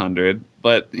 600,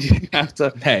 but you have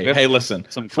to. Hey, listen.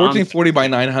 1440 by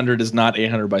 900 is not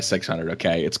 800 by 600.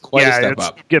 Okay, it's quite a step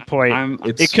up. Good point.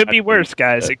 It could be worse,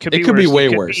 guys. It could be way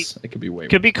worse. It could be way worse.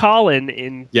 Could be Colin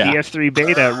in BF3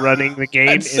 beta running the game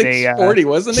in a 640,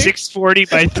 wasn't it? 640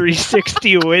 by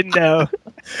 360 window.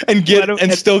 And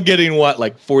still getting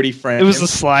like 40 frames. It was a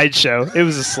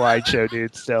slideshow.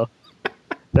 Dude. Still,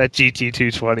 that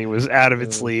GT220 was out of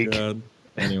its league. God.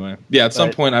 Anyway, yeah. At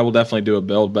some point, I will definitely do a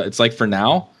build, but it's like for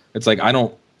now, it's like I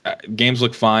don't. Games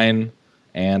look fine,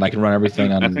 and I can run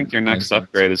everything on. I think your next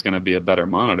upgrade is going to be a better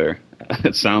monitor.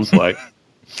 It sounds like.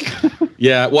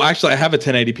 Yeah. Well, actually, I have a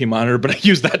 1080p monitor, but I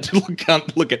use that to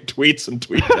look at tweets and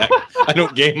tweet back. I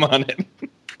don't game on it.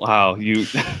 Wow,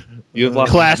 you've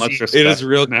lost much respect.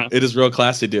 It is real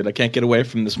classy, dude. I can't get away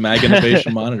from this Mag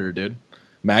Innovation monitor, dude.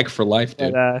 Mag for life,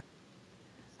 dude.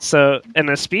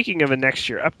 Speaking of a next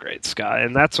year upgrade, Scott,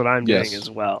 and that's what I'm doing as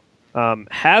well.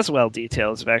 Haswell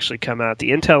details have actually come out. The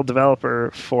Intel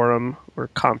Developer Forum or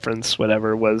conference,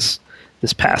 whatever, was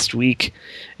this past week,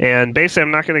 and basically,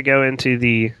 I'm not going to go into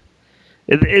the.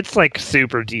 It's like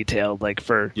super detailed, like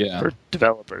for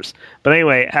developers. But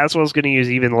anyway, Haswell's going to use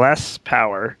even less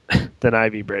power than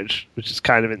Ivy Bridge, which is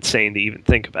kind of insane to even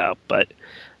think about. But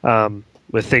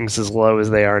with things as low as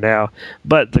they are now,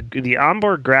 but the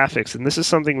onboard graphics, and this is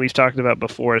something we've talked about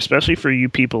before, especially for you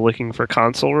people looking for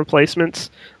console replacements,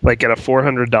 like at a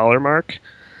 $400 mark.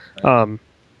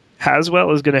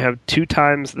 Haswell is going to have 2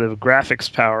 times the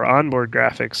graphics power, onboard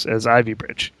graphics, as Ivy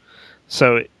Bridge.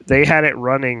 So they had it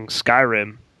running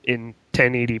Skyrim in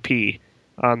 1080p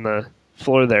on the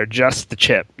floor there, just the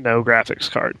chip, no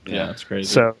graphics card. Yeah, that's crazy.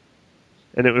 So,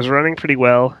 and it was running pretty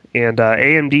well. And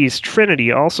AMD's Trinity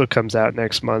also comes out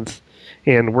next month,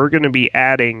 and we're going to be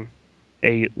adding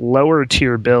a lower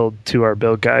tier build to our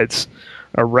build guides,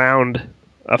 around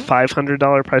a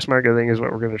 $500 price mark, I think is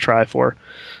what we're going to try for.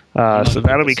 So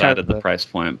that'll be kind of the price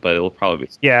point, but it'll probably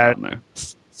be around there.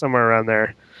 Somewhere around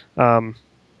there.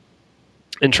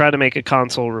 And try to make a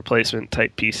console replacement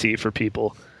type PC for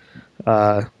people,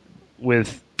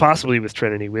 possibly with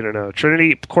Trinity. We don't know.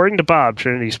 Trinity, according to Bob,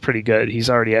 Trinity's pretty good. He's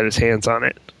already had his hands on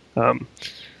it.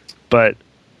 But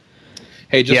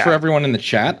hey, just for everyone in the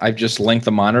chat, I've just linked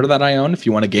the monitor that I own. If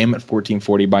you want a game at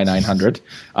 1440 by 900,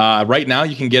 right now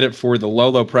you can get it for the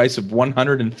low price of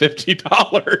 $150.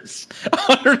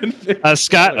 $150.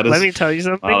 Scott, let me tell you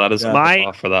something. Oh, that is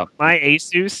my for that. My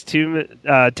Asus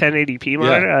 1080p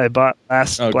monitor I bought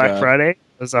last Black Friday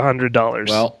was $100.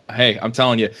 Well, hey, I'm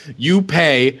telling you, you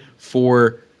pay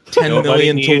for 10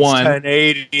 million to 1.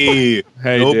 1080.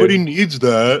 Hey, nobody needs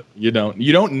that. You don't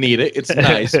need it. It's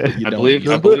nice. But you I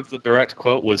believe the direct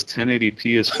quote was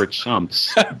 1080p is for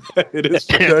chumps. It is.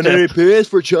 1080p is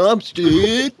for chumps,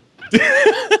 dude.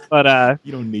 But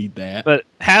you don't need that. But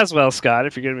Haswell, Scott,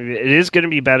 if you're it is going to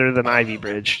be better than Ivy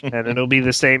Bridge, and it'll be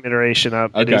the same iteration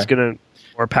up. It is going to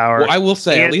more power. Well, I will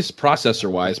say, at least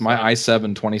processor-wise, my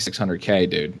i7 2600K,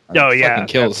 dude. Fucking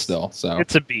kills still. So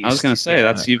it's a beast. I was going to say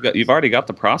you've already got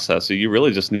the processor. You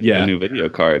really just need a new video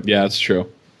card. Yeah, that's true.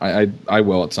 I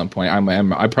will at some point.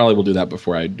 I probably will do that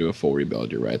before I do a full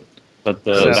rebuild. You're right. But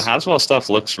the Haswell stuff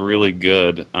looks really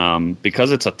good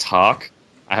because it's a talk.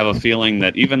 I have a feeling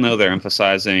that even though they're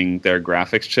emphasizing their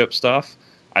graphics chip stuff,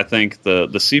 I think the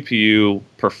CPU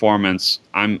performance,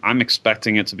 I'm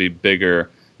expecting it to be bigger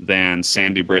than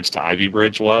Sandy Bridge to Ivy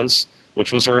Bridge was,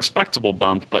 which was a respectable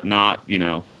bump, but not,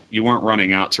 you weren't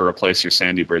running out to replace your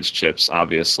Sandy Bridge chips,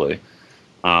 obviously.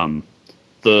 The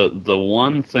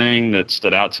one thing that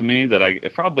stood out to me that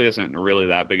it probably isn't really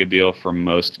that big a deal for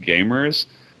most gamers,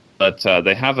 but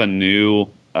they have a new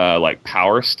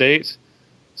power state.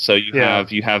 So you have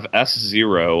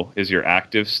S0 is your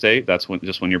active state. That's when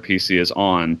your PC is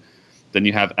on. Then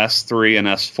you have S3 and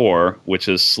S4, which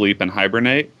is sleep and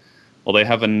hibernate. Well, they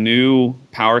have a new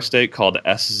power state called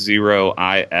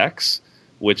S0IX,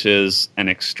 which is an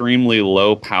extremely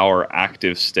low power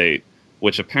active state,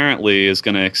 which apparently is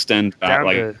going to extend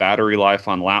battery life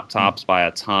on laptops by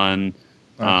a ton.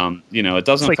 It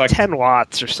doesn't affect 10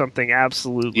 watts or something.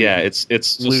 Absolutely. Yeah, it's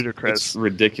ludicrous. It's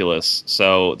ridiculous.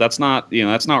 So that's not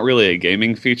really a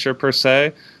gaming feature per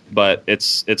se, but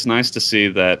it's nice to see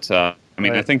that.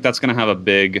 I think that's going to have a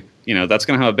big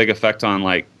effect on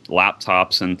like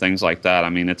laptops and things like that. I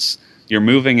mean, I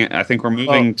think we're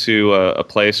moving to a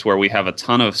place where we have a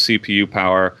ton of CPU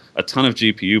power, a ton of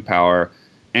GPU power,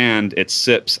 and it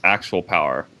sips actual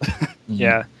power.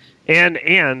 Yeah.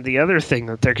 And the other thing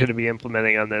that they're going to be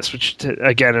implementing on this, which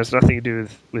again has nothing to do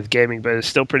with gaming, but is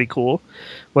still pretty cool.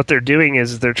 What they're doing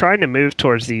is they're trying to move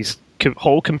towards these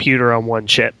whole computer on one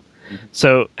chip. Mm-hmm.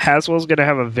 So Haswell's going to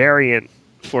have a variant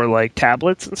for like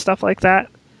tablets and stuff like that,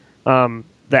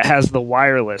 that has the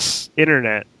wireless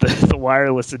internet, the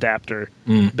wireless adapter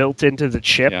built into the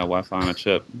chip. Yeah, Wi-Fi on a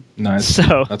chip. Nice.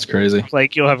 So that's crazy.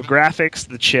 Like you'll have graphics,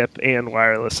 the chip, and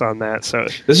wireless on that. So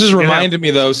this is reminding me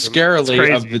though,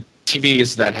 scarily, of the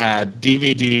TVs that had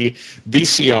DVD,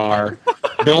 VCR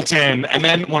built in, and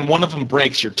then when one of them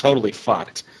breaks, you're totally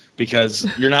fucked because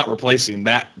you're not replacing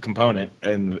that component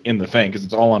in the thing because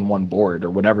it's all on one board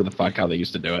or whatever the fuck how they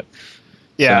used to do it.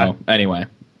 Yeah. So, anyway,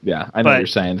 yeah, I know what you're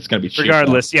saying. It's going to be cheap.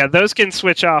 Regardless, yeah, those can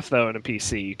switch off though in a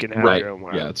PC. You can have your own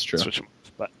wireless. Yeah, that's true. Switch them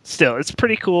off. But still, it's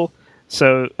pretty cool.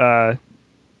 So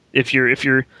if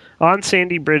you're on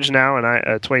Sandy Bridge now and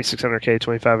 2600K,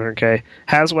 2500K,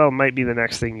 Haswell might be the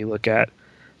next thing you look at.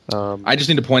 I just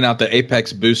need to point out that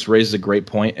Apex Boost raises a great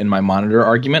point in my monitor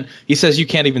argument. He says you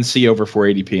can't even see over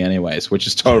 480p anyways, which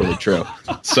is totally true.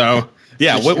 So,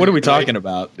 yeah, what are we talking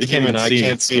about? You can't even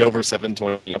can't see over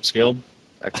 720 upscaled.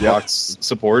 Xbox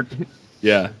support.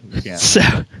 Yeah, you can.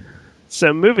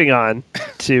 So moving on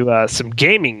to some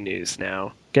gaming news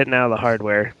now. Getting out of the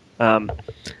hardware.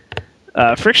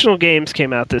 Frictional Games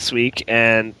came out this week,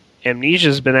 and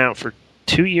Amnesia's been out for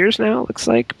 2 years now, it looks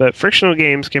like. But Frictional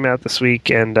Games came out this week,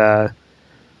 and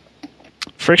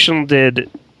Frictional did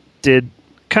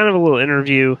kind of a little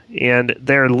interview, and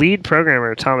their lead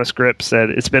programmer, Thomas Grip, said,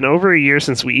 "It's been over a year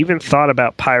since we even thought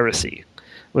about piracy.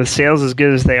 With sales as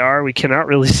good as they are, we cannot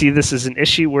really see this as an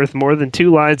issue worth more than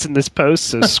 2 lines in this post,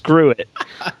 so screw it."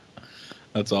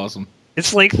 That's awesome.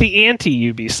 It's like the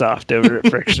anti-Ubisoft over at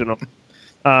Frictional.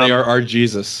 They are our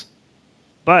Jesus.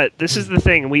 But this is the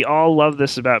thing. We all love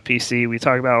this about PC. We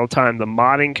talk about it all the time. The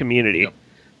modding community.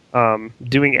 Yep.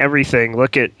 Doing everything.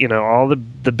 Look at all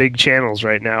the big channels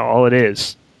right now. All it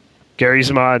is. Gary's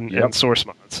Mod and Source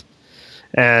Mods.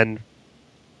 And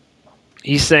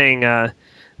he's saying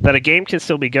that a game can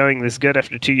still be going this good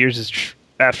after 2 years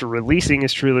after releasing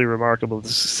is truly remarkable. The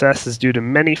success is due to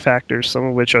many factors, some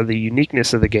of which are the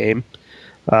uniqueness of the game,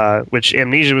 which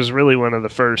Amnesia was really one of the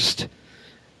first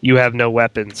you have no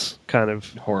weapons kind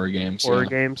of horror games.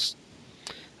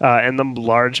 And the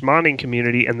large modding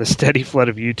community and the steady flood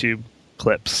of YouTube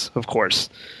clips, of course.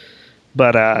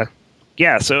 But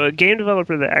yeah, so a game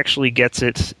developer that actually gets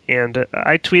it, and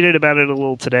I tweeted about it a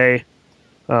little today.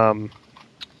 So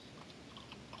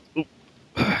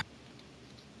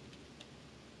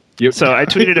I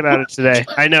tweeted about it today.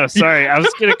 I know, sorry. I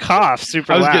was going to cough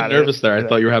super loud. I was getting nervous there. I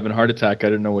thought you were having a heart attack. I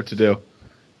didn't know what to do.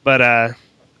 But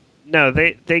no,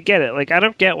 they get it. Like, I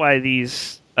don't get why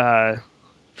these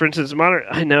for instance,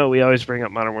 I know we always bring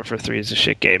up Modern Warfare 3 as a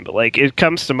shit game, but like it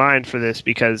comes to mind for this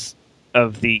because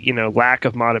of the, lack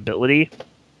of modability.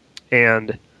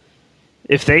 And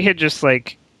if they had just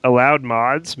like allowed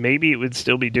mods, maybe it would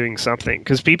still be doing something,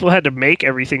 because people had to make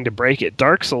everything to break it.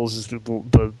 Dark Souls is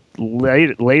the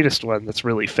latest one that's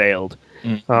really failed.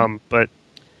 Mm-hmm. But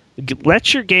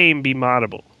let your game be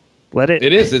moddable. Let it.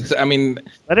 It is. It's. I mean,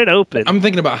 let it open. I'm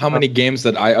thinking about how many games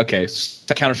that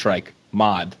Counter-Strike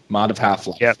mod of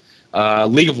Half-Life. Yep.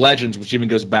 League of Legends, which even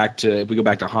goes back to, if we go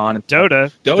back to Han. And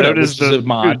Dota, which is a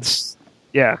mod. Roots.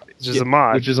 Yeah, which is a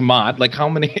mod. Which is a mod. Like how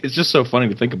many? It's just so funny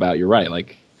to think about. You're right.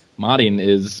 Like modding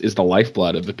is the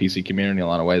lifeblood of the PC community in a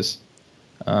lot of ways.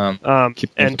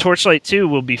 And Torchlight 2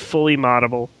 will be fully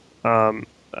moddable.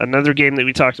 Another game that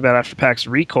we talked about after PAX,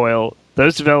 Recoil.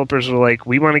 Those developers were like,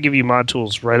 we want to give you mod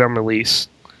tools right on release.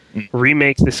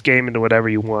 Remake this game into whatever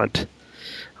you want.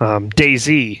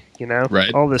 DayZ,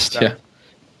 right. All this stuff. Yeah.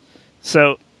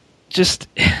 So just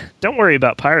don't worry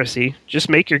about piracy. Just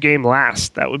make your game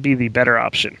last. That would be the better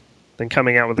option than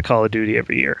coming out with a Call of Duty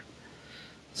every year.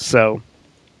 So,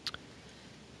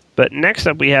 but next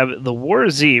up we have the War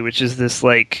Z, which is this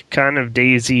like kind of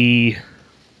DayZ,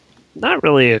 not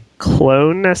really a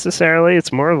clone necessarily.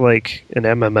 It's more of like an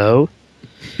MMO.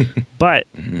 But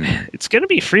it's going to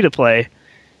be free to play.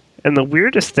 And the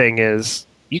weirdest thing is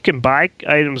you can buy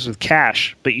items with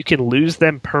cash, but you can lose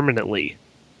them permanently.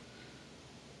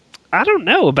 I don't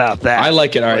know about that. I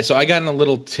like it. All right, so I got in a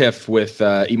little tiff with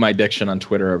Eat My Diction on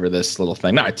Twitter over this little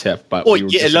thing. Not a tiff, but we were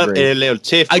a little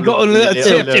tiff. I got a little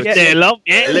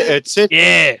tiff.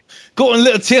 Yeah. Got a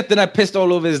little tiff, then I pissed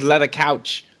all over his leather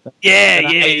couch.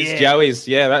 Yeah. Joey's.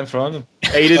 Yeah, right in front of him.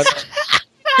 Ate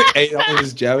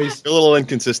his Joey's. You're a little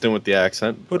inconsistent with the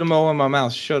accent. Put them all in my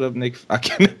mouth. Shut up, Nick. I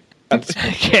can't.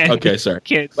 Okay, sorry.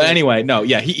 But anyway, no,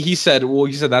 yeah, he said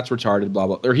that's retarded, blah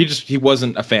blah. Or he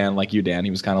wasn't a fan like you, Dan.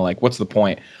 He was kind of like, what's the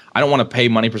point? I don't want to pay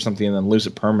money for something and then lose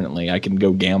it permanently. I can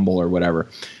go gamble or whatever.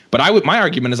 But my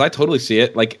argument is I totally see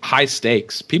it, like high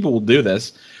stakes. People will do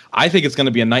this. I think it's going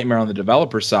to be a nightmare on the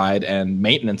developer side and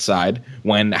maintenance side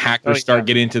when hackers start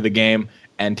getting into the game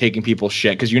and taking people's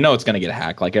shit, because it's going to get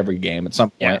hacked like every game at some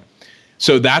point. Yeah.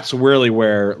 So that's really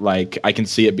where like I can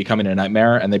see it becoming a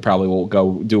nightmare, and they probably will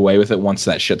go do away with it once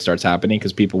that shit starts happening,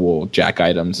 because people will jack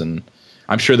items, and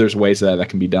I'm sure there's ways that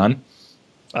can be done.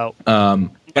 Oh.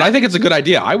 But I think it's a good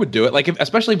idea. I would do it, like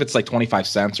especially if it's like 25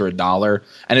 cents or $1,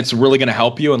 and it's really going to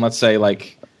help you. And let's say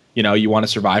like you want to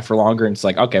survive for longer, and it's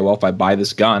like, okay, well, if I buy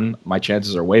this gun, my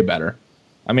chances are way better.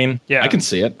 I mean, I can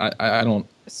see it. I don't.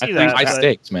 I think high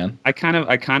stakes, man. I kind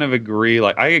of agree.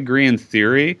 Like, I agree in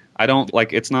theory. I don't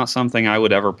like. It's not something I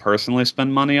would ever personally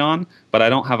spend money on, but I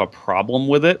don't have a problem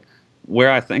with it.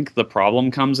 Where I think the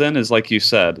problem comes in is, like you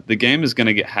said, the game is going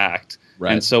to get hacked,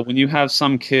 right? And so when you have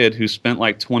some kid who spent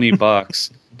like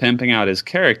 $20 pimping out his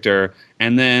character,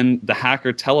 and then the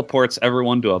hacker teleports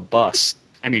everyone to a bus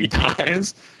and he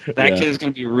dies, that kid is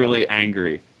going to be really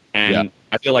angry. And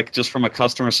I feel like just from a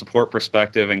customer support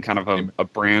perspective and kind of a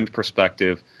brand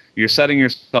perspective, you're setting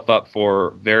yourself up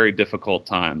for very difficult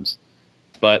times.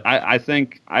 But I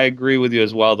think I agree with you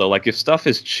as well, though. Like, if stuff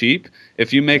is cheap,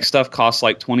 if you make stuff cost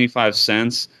like 25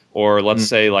 cents, or let's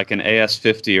say like an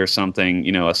AS-50 or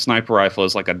something, a sniper rifle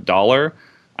is like $1,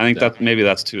 I think that maybe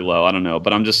that's too low. I don't know.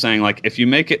 But I'm just saying, like, if you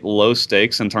make it low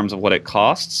stakes in terms of what it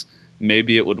costs,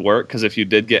 maybe it would work. Because if you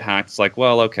did get hacked, it's like,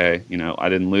 well, okay, I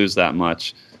didn't lose that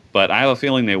much. But I have a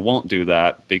feeling they won't do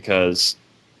that, because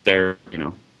they're,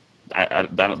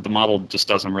 the model just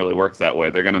doesn't really work that way.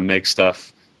 They're going to make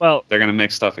stuff. Well, they're going to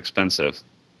make stuff expensive.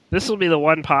 This will be the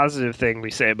one positive thing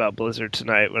we say about Blizzard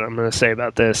tonight. What I'm going to say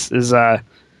about this is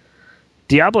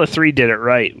Diablo 3 did it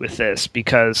right with this,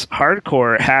 because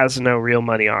Hardcore has no real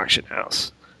money auction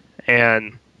house.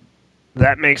 And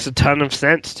that makes a ton of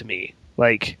sense to me.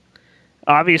 Like,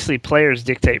 obviously players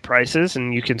dictate prices,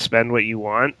 and you can spend what you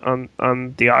want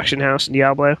on the auction house in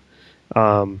Diablo.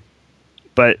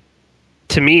 But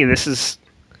to me, this is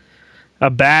a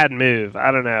bad move.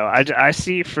 I don't know. I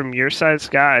see from your side,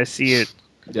 Scott, I see it.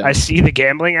 Yeah. I see the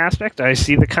gambling aspect. I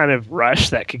see the kind of rush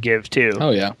that could give too.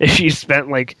 Oh yeah. If you spent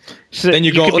like, then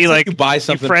you go. Be like, you buy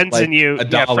something. Friends like and you,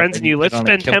 friends and you. Let's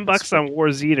spend $10 on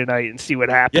War Z tonight and see what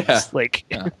happens. Yeah. Like,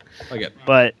 I get.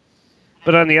 But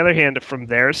on the other hand, from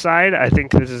their side, I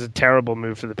think this is a terrible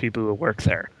move for the people who work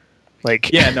there.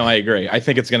 Like, yeah, no, I agree. I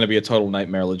think it's going to be a total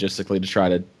nightmare logistically to try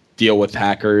to deal with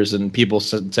hackers and people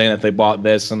saying that they bought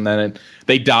this and then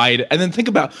they died. And then think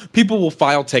about, people will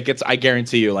file tickets, I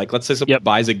guarantee you. Like, let's say someone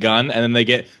buys a gun and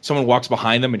then someone walks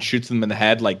behind them and shoots them in the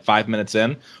head like 5 minutes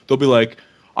in. They'll be like,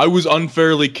 I was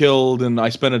unfairly killed and I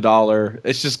spent $1.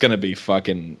 It's just going to be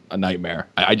fucking a nightmare.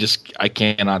 I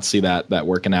cannot see that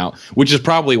working out, which is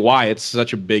probably why it's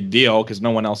such a big deal, because no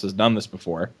one else has done this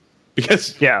before.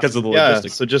 Because of the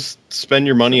logistics. So just spend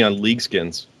your money on League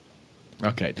skins.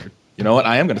 Okay, dude. You know what?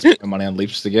 I am going to spend my money on League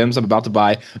skins. I'm about to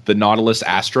buy the Nautilus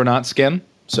astronaut skin,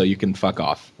 so you can fuck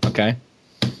off. Okay?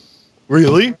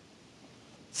 Really?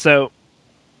 So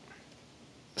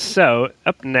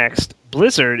up next,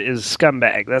 Blizzard is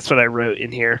scumbag. That's what I wrote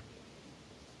in here.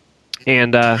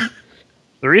 And the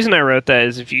reason I wrote that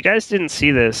is, if you guys didn't see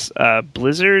this,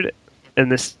 Blizzard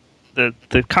and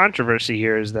the controversy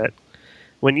here is that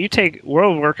when you take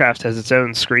World of Warcraft has its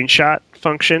own screenshot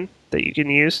function that you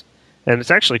can use. And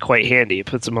it's actually quite handy. It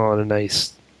puts them all in a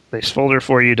nice folder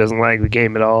for you. Doesn't lag the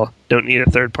game at all. Don't need a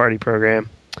third-party program.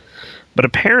 But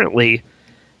apparently,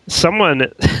 someone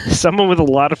with a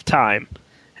lot of time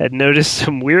had noticed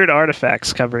some weird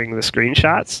artifacts covering the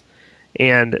screenshots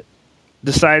and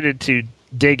decided to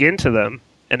dig into them.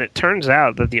 And it turns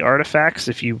out that the artifacts,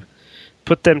 if you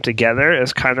put them together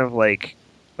as kind of like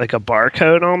a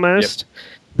barcode almost,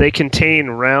 they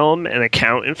contain realm and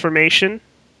account information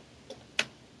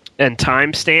and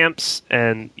timestamps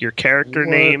and your character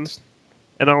name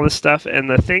and all this stuff. And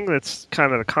the thing that's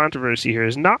kind of the controversy here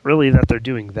is not really that they're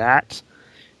doing that.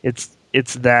 It's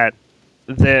that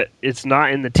it's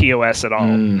not in the TOS at all.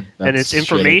 And it's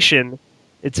information.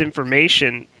 It's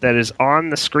information that is on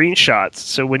the screenshots.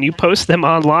 So when you post them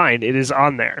online, it is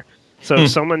on there. So if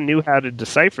someone knew how to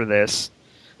decipher this,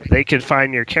 they could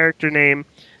find your character name.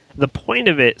 The point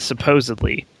of it,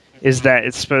 supposedly, is that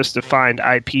it's supposed to find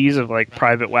IPs of like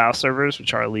private WoW servers,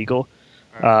 which are illegal,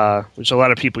 which a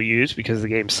lot of people use because the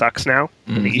game sucks now,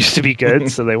 and it used to be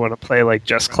good, so they want to play like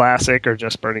just Classic or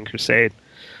just Burning Crusade.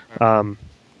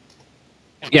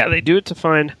 Yeah, they do it to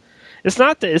find. It's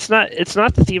not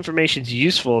that the information's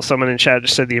useful. Someone in chat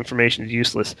just said the information is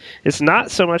useless. It's not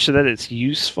so much that it's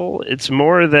useful. It's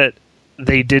more that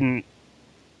they didn't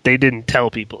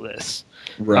tell people this.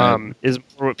 Right. Is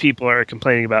more what people are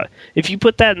complaining about. If you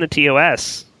put that in the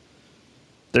TOS,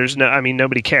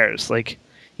 nobody cares. Like,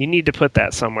 you need to put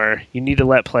that somewhere. You need to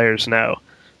let players know.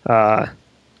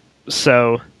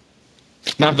 So.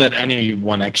 Not that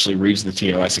anyone actually reads the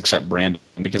TOS except Brandon,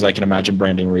 because I can imagine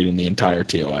Brandon reading the entire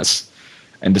TOS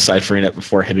and deciphering it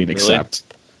before hitting accept.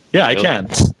 Yeah, I can.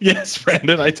 Yes,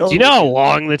 Brandon, I told you. Do you know how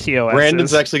long the TOS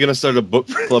Brandon's is? actually going to start a book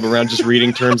club around just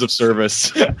reading terms of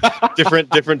service.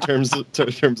 different terms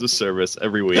of service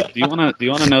every week. Do you want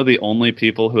to know the only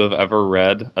people who have ever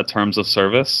read a terms of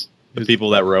service? The people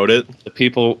that wrote it? The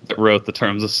people that wrote the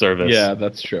terms of service. Yeah,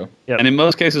 that's true. Yep. And in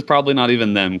most cases, probably not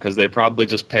even them, because they probably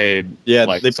just paid. Yeah,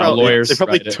 like, they probably lawyers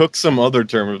took some other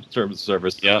terms of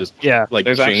service. Yeah. Just, Yeah. like,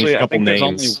 There's changed actually, a I couple think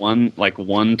names. there's only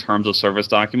one terms of service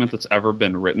document that's ever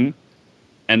been written,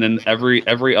 and then every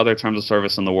other terms of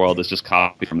service in the world is just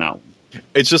copied from that one.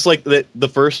 It's just like the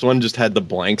first one just had the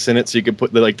blanks in it, so you could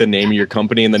put the name of your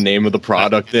company and the name of the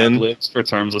product in. Lives for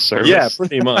terms of service. Yeah,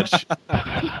 pretty much.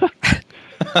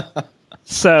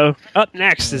 So up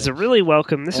next is a really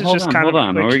welcome. This is just kind of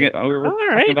a quick. We're all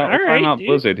right, talking about dude.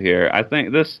 Blizzard here. I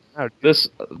think the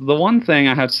one thing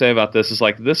I have to say about this is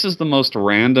this is the most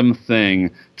random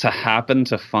thing to happen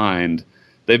to find.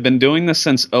 They've been doing this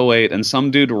since 2008, and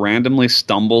some dude randomly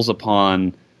stumbles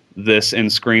upon this in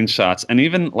screenshots, and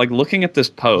even looking at this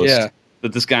post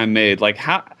that this guy made,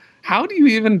 how do you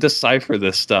even decipher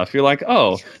this stuff? You're like,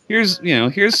 oh, here's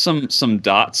some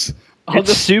dots.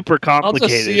 It's super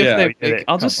complicated.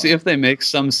 I'll just see if they make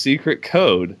some secret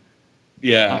code.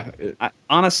 Yeah.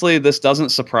 Honestly, this doesn't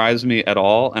surprise me at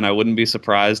all, and I wouldn't be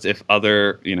surprised if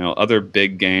other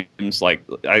big games,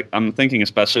 I'm thinking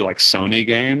especially Sony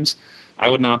games, I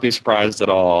would not be surprised at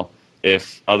all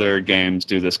if other games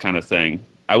do this kind of thing.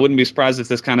 I wouldn't be surprised if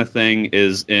this kind of thing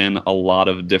is in a lot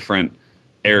of different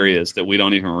areas that we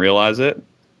don't even realize it.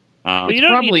 It's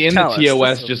probably in the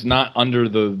TOS, just not under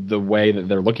the way that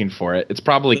they're looking for it. It's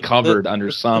probably covered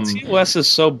under some. The TOS is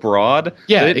so broad.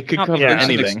 Yeah, that it could cover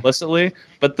anything explicitly.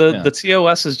 But the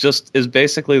TOS is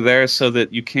basically there so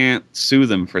that you can't sue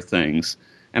them for things.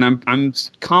 And I'm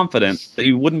confident that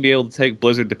you wouldn't be able to take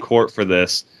Blizzard to court for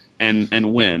this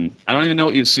and win. I don't even know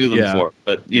what you'd sue them for,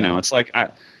 but it's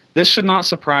this should not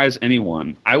surprise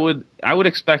anyone. I would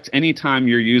expect any time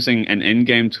you're using an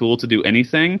in-game tool to do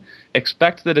anything,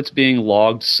 expect that it's being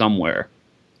logged somewhere.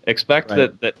 Expect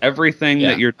that everything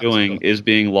that you're doing is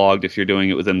being logged if you're doing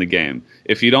it within the game.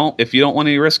 If you don't want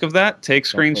any risk of that, take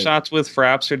screenshots with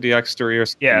Fraps or DX3 or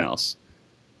something else.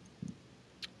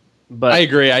 But I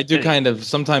agree. I do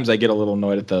sometimes I get a little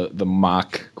annoyed at the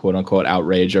mock quote unquote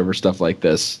outrage over stuff like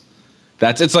this. I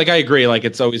agree.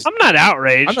 It's always. I'm not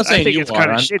outraged. I'm not saying I think you it's are.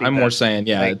 kind of shitty. I'm more saying,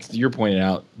 you're pointing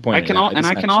out. I can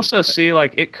also see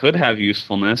it could have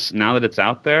usefulness now that it's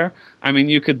out there. I mean,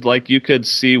 you could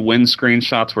see when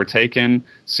screenshots were taken,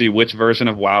 see which version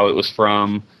of WoW it was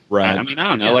from. Right. I mean, I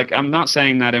don't know. I'm not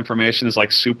saying that information is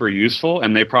super useful,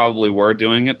 and they probably were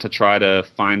doing it to try to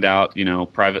find out,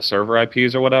 private server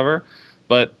IPs or whatever.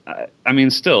 But I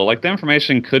mean, still, the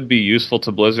information could be useful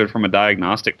to Blizzard from a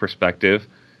diagnostic perspective.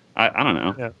 I don't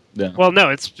know. Yeah. Well, no,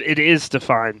 it is to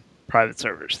find private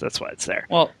servers. That's why it's there.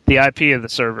 Well, the IP of the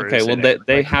server. Okay. Well,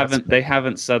 they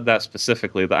haven't said that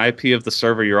specifically. The IP of the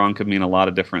server you're on could mean a lot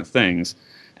of different things.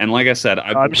 And like I said,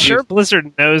 I'm sure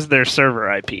Blizzard knows their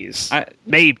server IPs.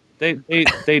 Maybe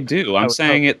they do. I'm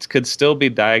saying it could still be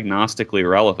diagnostically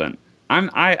relevant.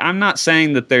 I'm not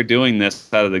saying that they're doing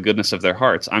this out of the goodness of their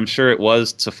hearts. I'm sure it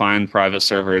was to find private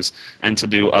servers and to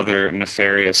do other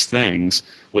nefarious things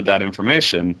with that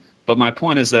information. But my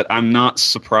point is that I'm not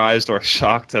surprised or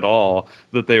shocked at all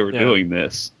that they were doing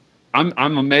this. I'm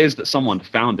amazed that someone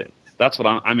found it. That's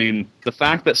what I mean. The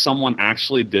fact that someone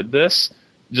actually did this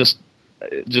just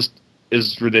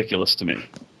is ridiculous to me.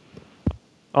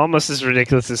 Almost as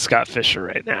ridiculous as Scott Fisher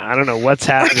right now. I don't know what's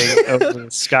happening over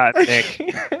with Scott and Nick.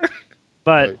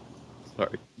 But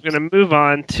Sorry. I'm going to move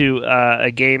on to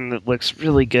a game that looks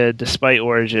really good despite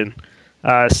Origin.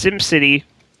 SimCity.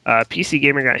 PC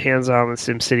Gamer got hands-on with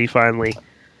SimCity finally.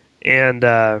 And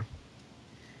the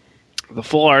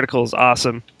full article is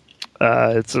awesome.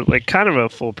 It's kind of a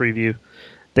full preview.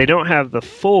 They don't have the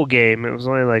full game. It was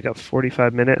only a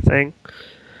 45-minute thing.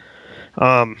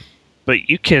 But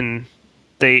you can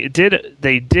they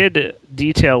did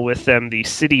detail with them the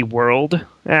city world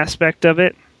aspect of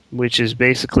it, which is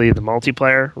basically the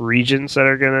multiplayer regions that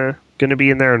are gonna be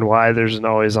in there and why there's an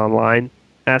always online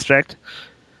aspect.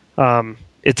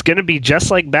 It's gonna be just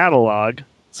like Battlelog,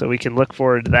 so we can look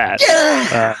forward to that.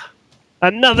 Yeah!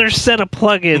 Another set of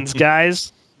plugins,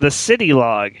 guys. The City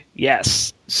Log,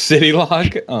 yes. City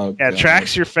Log? Oh, yeah, God.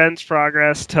 Tracks your fence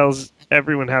progress, tells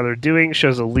everyone how they're doing,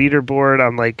 shows a leaderboard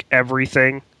on like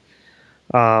everything.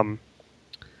 But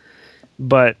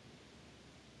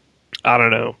I don't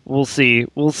know. We'll see.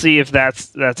 We'll see if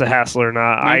that's a hassle or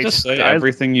not. I just say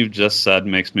everything you've just said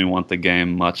makes me want the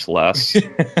game much less.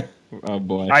 Oh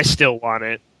boy, I still want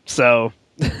it. So,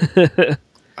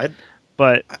 I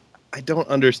don't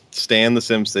understand the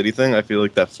SimCity thing. I feel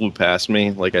like that flew past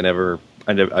me. Like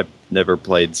I've never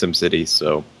played SimCity,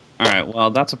 so. All right, well,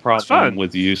 that's a problem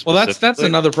with you. Well, that's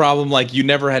another problem. Like you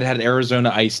never had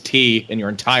Arizona iced tea in your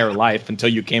entire life until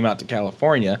you came out to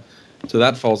California, so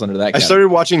that falls under that category. I started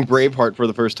watching Braveheart for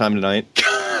the first time tonight.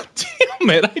 God damn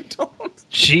it! I don't.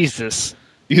 Jesus,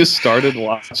 you started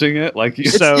watching it like you.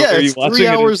 It's 3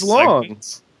 hours long.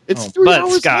 It's 3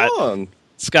 hours long.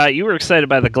 Scott, you were excited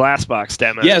by the Glassbox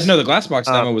demo. Yes, no, the Glassbox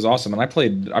demo was awesome, and I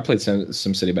played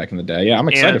SimCity back in the day. Yeah, I'm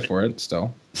excited for it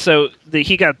still. So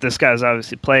he got this guy's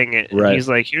obviously playing it. And right. He's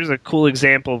like, here's a cool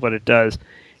example of what it does.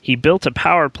 He built a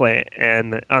power plant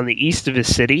and on the east of his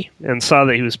city and saw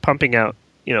that he was pumping out,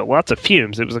 lots of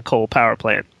fumes. It was a coal power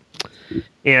plant,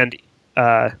 and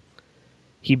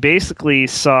he basically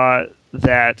saw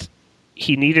that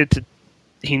he needed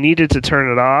to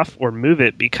turn it off or move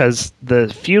it because the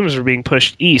fumes were being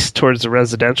pushed east towards the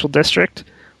residential district,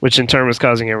 which in turn was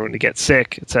causing everyone to get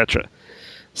sick, etc.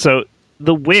 So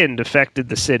the wind affected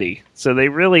the city. So they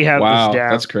really have this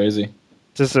down. That's crazy.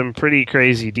 To some pretty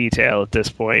crazy detail at this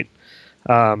point.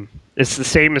 It's the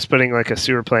same as putting like a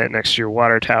sewer plant next to your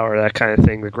water tower, that kind of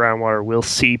thing. The groundwater will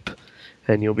seep,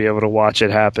 and you'll be able to watch it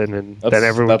happen, and then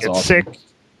everyone gets awesome. sick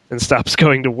and stops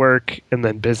going to work, and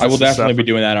then business. I will definitely be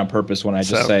doing that on purpose when I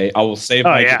just say I will save.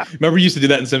 Remember, you used to do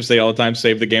that in SimCity all the time.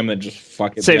 Save the game and then just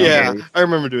fuck it. Yeah, I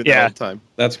remember doing that all the time.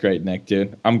 That's great, Nick,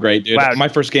 dude. I'm great, dude. Wow. My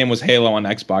first game was Halo on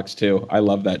Xbox too. I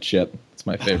love that shit. It's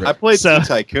my favorite. I played Zoo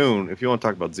Tycoon. If you want to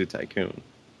talk about Zoo Tycoon,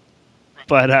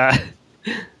 but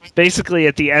basically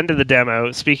at the end of the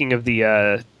demo, speaking of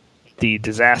the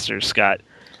disasters, Scott.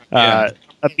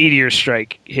 A meteor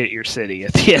strike hit your city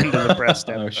at the end of the press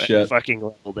demo. Oh, shit. Fucking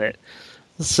leveled it.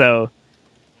 So,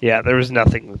 yeah, there was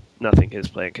nothing his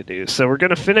plan could do. So we're going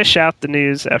to finish out the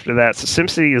news after that. So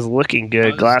SimCity is looking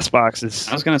good. Glassbox is...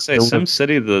 I was going to say,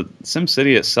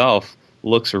 SimCity itself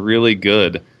looks really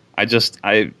good. I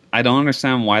don't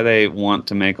understand why they want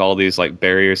to make all these like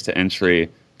barriers to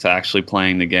entry to actually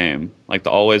playing the game. Like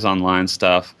the always online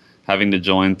stuff, having to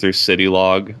join through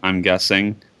CityLog, I'm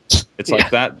guessing. It's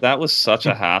like that was such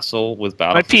a hassle with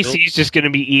Battlefield. My PC is just going to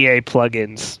be EA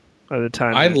plugins by the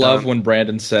time. I love when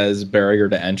Brandon says barrier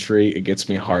to entry. It gets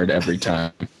me hard every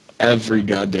time. Every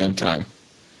goddamn time.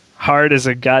 Hard as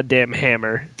a goddamn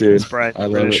hammer, dude. As Brian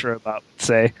British Robot would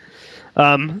say.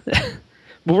 But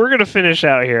we're going to finish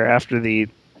out here after the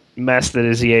mess that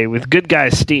is EA with Good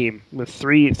Guys Steam with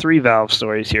three Valve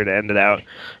stories here to end it out.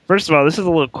 First of all, this is a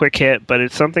little quick hit, but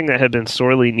it's something that had been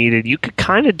sorely needed. You could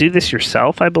kind of do this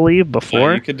yourself, I believe, before.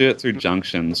 Yeah, you could do it through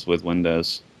junctions with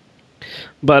Windows.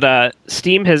 But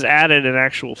Steam has added an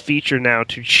actual feature now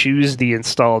to choose the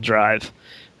install drive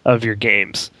of your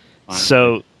games.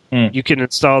 So you can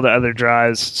install the other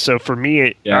drives. So for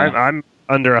me, I'm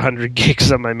under 100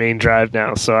 gigs on my main drive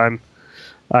now, so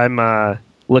I'm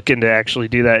looking to actually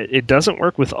do that. It doesn't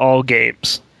work with all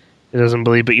games. It doesn't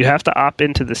believe, but you have to opt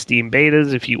into the Steam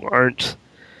betas if you aren't.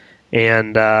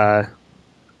 And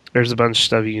there's a bunch of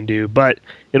stuff you can do, but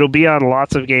it'll be on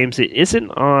lots of games. It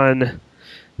isn't on.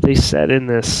 They said in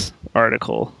this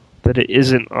article that it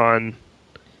isn't on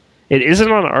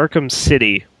Arkham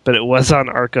City, but it was on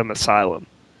Arkham Asylum.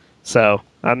 So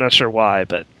I'm not sure why,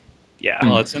 but yeah.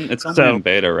 Well, it's only in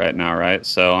beta right now, right?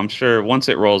 So I'm sure once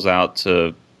it rolls out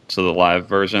to the live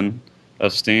version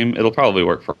of Steam, it'll probably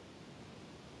work for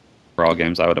all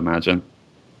games, I would imagine.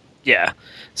 Yeah.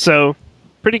 So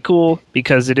pretty cool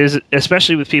because it is,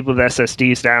 especially with people with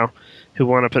SSDs now who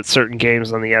want to put certain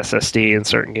games on the SSD and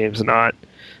certain games not.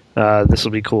 This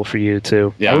will be cool for you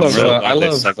too. Yeah, I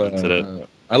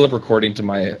love recording to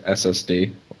my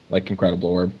SSD, like Incredible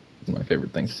Orb. It's one of my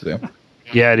favorite things to do.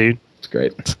 Yeah, dude. It's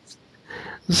great.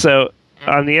 So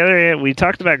on the other hand, we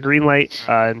talked about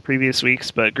Greenlight in previous weeks,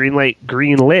 but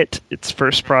Greenlit its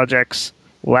first projects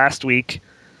last week.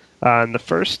 And the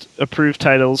first approved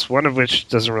titles, one of which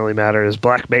doesn't really matter, is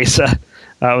Black Mesa.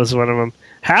 That was one of them.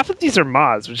 Half of these are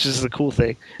mods, which is the cool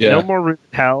thing. Yeah. No More Room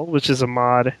in Hell, which is a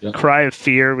mod. Yeah. Cry of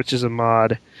Fear, which is a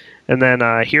mod. And then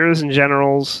Heroes and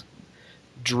Generals,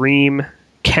 Dream,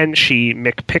 Kenshi,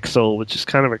 McPixel, which is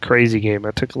kind of a crazy game.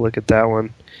 I took a look at that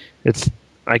one.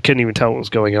 I couldn't even tell what was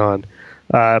going on.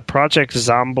 Project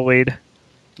Zomboid,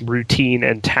 Routine,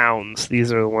 and Towns.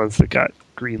 These are the ones that got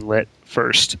greenlit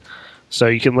first. So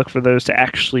you can look for those to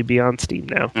actually be on Steam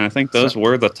now. And I think those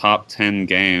were the top 10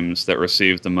 games that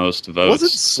received the most votes.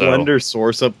 Was it Slender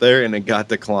Source up there and it got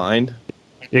declined?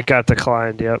 It got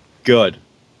declined, yep. Good.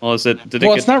 Well, it's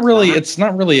not really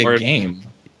a game.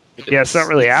 Yeah, it's not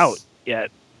really out yet.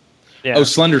 Yeah. Oh,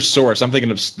 Slender Source. I'm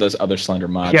thinking of the other Slender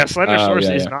mod. Yeah, Slender Source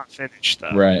is not finished,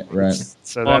 though. Right.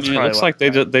 So it looks like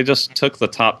they just took the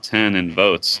top 10 in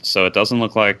votes, so it doesn't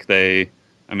look like they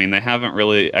haven't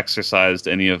really exercised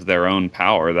any of their own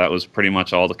power. That was pretty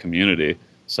much all the community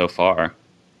so far.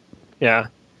 Yeah.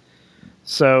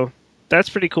 So that's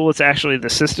pretty cool. It's actually, the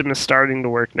system is starting to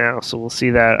work now, so we'll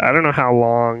see that. I don't know how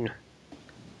long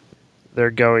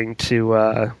they're going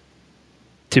to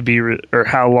be, or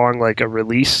how long like a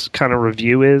release kind of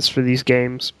review is for these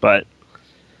games, but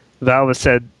Valve has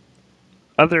said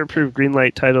other approved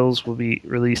Greenlight titles will be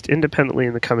released independently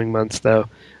in the coming months, though,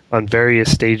 on various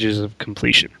stages of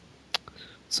completion.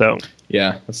 So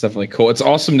yeah, that's definitely cool. It's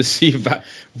awesome to see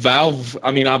Valve.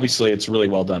 I mean, obviously, it's really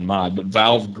well done mod, but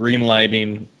Valve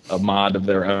greenlighting a mod of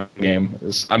their own game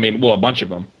is, a bunch of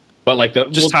them, but like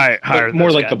higher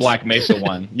more like guys. The Black Mesa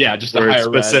one. Yeah, just the higher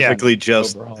specifically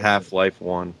just Half-Life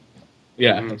 1.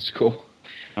 Yeah, that's cool.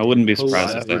 I wouldn't be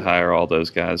surprised if they hire all those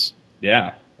guys.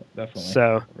 Yeah, definitely.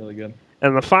 So really good.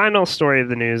 And the final story of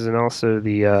the news, and also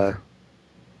the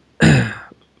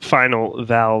final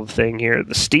Valve thing here,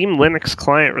 the Steam Linux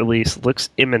client release looks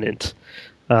imminent.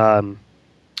 Linux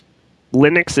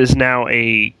is now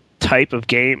a type of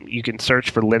game. You can search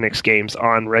for Linux games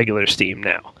on regular Steam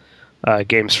now.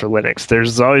 Games for Linux.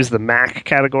 There's always the Mac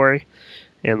category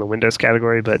and the Windows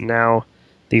category, but now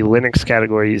the Linux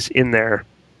category is in there.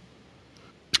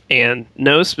 And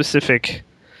no specific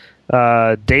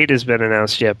date has been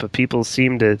announced yet, but people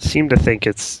seem to think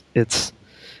it's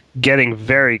getting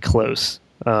very close.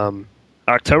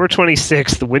 October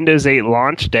 26th, the Windows 8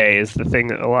 launch day, is the thing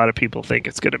that a lot of people think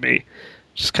it's going to be.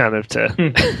 Just kind of to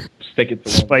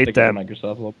spite them. Microsoft a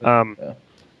little bit. Yeah.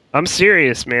 I'm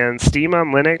serious, man. Steam on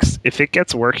Linux, if it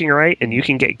gets working right and you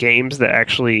can get games that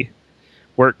actually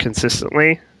work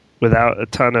consistently without a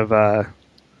ton of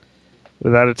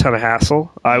hassle,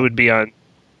 I would be on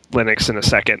Linux in a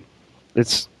second.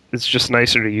 It's just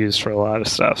nicer to use for a lot of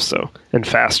stuff, and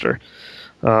faster.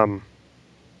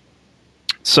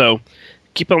 So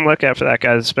keep on lookout for that,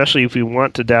 guys, especially if you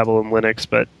want to dabble in Linux,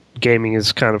 but gaming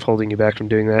is kind of holding you back from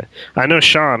doing that. I know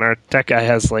Sean, our tech guy,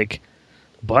 has like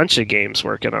a bunch of games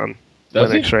working on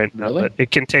Linux right now, but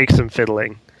it can take some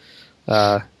fiddling.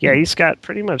 He's got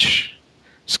pretty much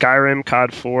Skyrim,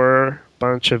 COD 4,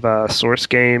 bunch of Source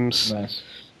games. Nice.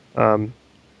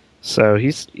 So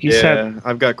he's had.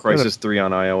 I've got Crysis 3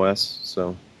 on iOS.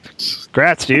 So,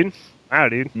 congrats, dude! Wow,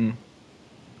 dude!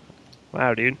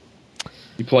 Wow, dude!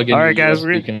 You plug in your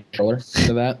USB controller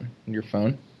into that in your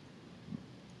phone.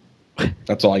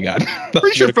 That's all I got.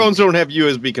 Pretty sure phones don't have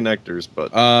USB connectors,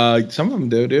 but some of them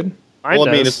do, dude.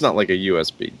 It's not like a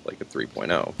USB, like a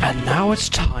 3.0. And now it's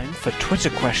time for Twitter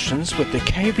questions with the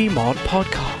KBMOD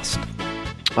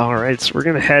podcast. All right, so we're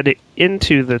going to head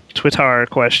into the Twitter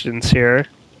questions here.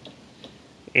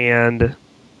 And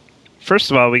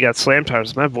first of all, we got Slam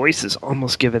Tarts. My voice is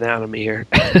almost giving out on me here.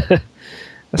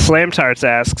 Slam Tarts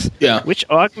asks, which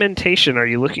augmentation are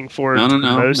you looking forward to the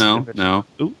most? No.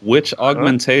 Which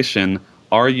augmentation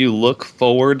are you look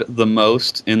forward the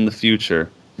most in the future?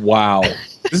 Wow.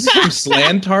 This is from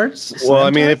Slam Tarts? Well,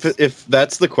 I mean, if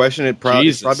that's the question, it's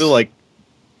probably like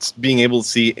being able to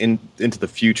see into the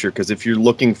future, because if you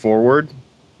look forward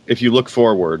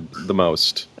the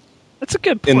most. That's a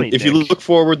good point. And if you look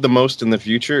forward the most in the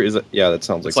future, that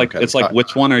sounds like it's like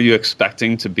which one are you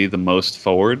expecting to be the most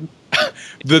forward?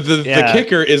 The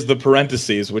kicker is the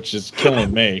parentheses, which is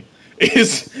killing me.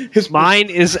 Mine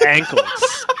is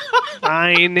ankles.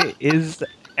 Mine is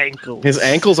ankles. His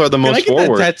ankles are the most forward.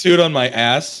 Can I get that tattooed on my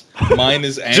ass? Mine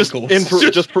is ankles.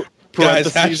 just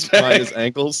parentheses. Guys, mine is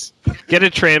ankles. Get a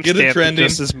tramp stamp. Get a trending.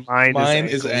 Just as mine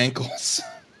is ankles.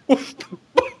 What the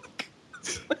fuck?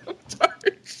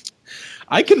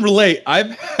 I can relate.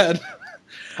 I've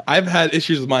had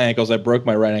issues with my ankles. I broke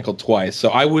my right ankle twice, so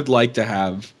I would like to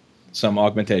have some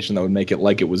augmentation that would make it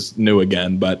like it was new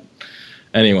again. But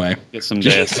Anyway, get some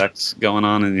JSX going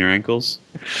on in your ankles.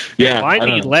 Yeah, well, I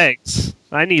need legs.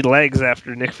 I need legs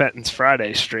after Nick Fenton's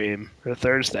Friday stream or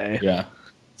Thursday. Yeah.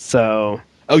 So.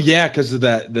 Oh yeah, because of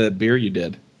the beer you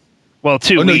did. Well,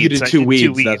 two weeds. No, you did two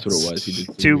weeds. That's what it was. You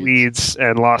did two weeds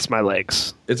and lost my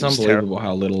legs. It's unbelievable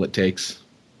how little it takes.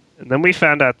 And then we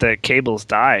found out that Cables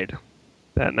died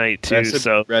that night too.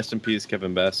 So rest in peace,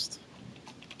 Kevin Best.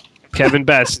 Kevin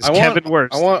Best. Kevin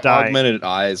Worst. I want died. augmented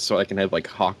eyes so I can have like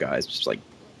hawk eyes, just like.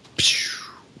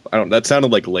 I don't. That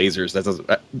sounded like lasers.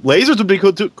 Lasers would be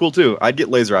cool too. I'd get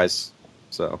laser eyes.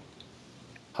 So.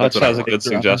 Hutch has a good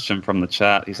suggestion from the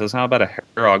chat. He says, "How about a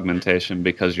hair augmentation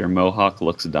because your mohawk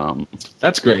looks dumb?"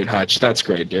 That's great, Hutch. That's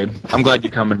great, dude. I'm glad you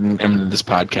come into this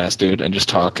podcast, dude, and just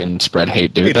talk and spread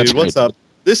hate, dude. Hey, That's dude, what's up?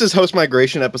 This is Host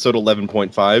Migration episode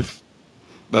 11.5.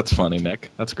 That's funny, Nick.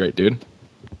 That's great, dude.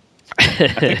 I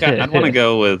think I'd want to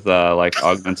go with like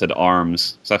augmented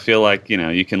arms. So I feel like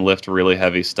you can lift really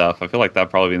heavy stuff. I feel like that'd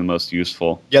probably be the most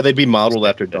useful. Yeah, they'd be modeled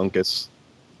after Dunkus.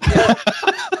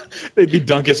 They'd be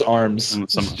Dunkus arms. Some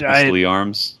muscly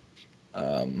arms.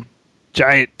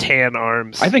 Giant tan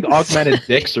arms. I think augmented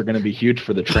dicks are going to be huge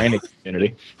for the training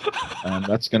community.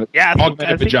 That's going to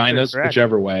augmented vaginas,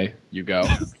 whichever way you go.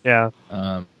 Yeah.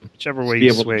 Whichever way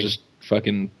you swing. Be able to just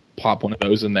fucking pop one of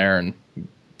those in there and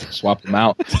swap them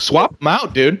out. Swap them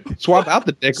out, dude. Swap out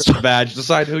the dick or the vag.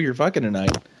 Decide who you're fucking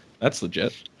tonight. That's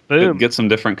legit. Boom. Get some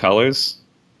different colors.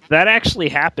 That actually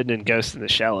happened in Ghost in the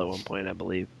Shell at one point, I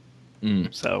believe.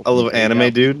 So I love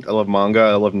anime, dude. I love manga.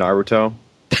 I love Naruto.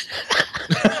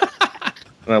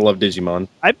 And I love Digimon.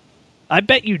 I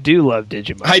bet you do love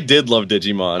Digimon. I did love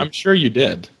Digimon. I'm sure you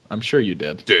did.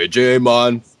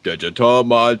 Digimon, digital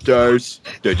monsters.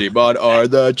 Digimon are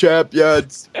the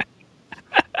champions.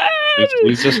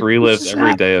 We've just relived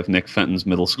every day of Nick Fenton's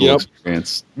middle school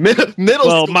experience. Middle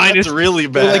school, mine is really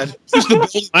bad.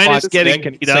 Mine is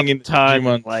getting singing time.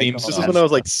 This is when I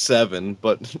was like 7,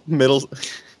 but middle.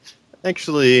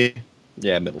 Actually,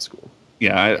 yeah, middle school.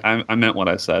 Yeah, I meant what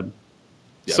I said.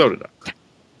 Yeah. So did I.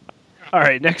 All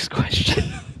right, next question.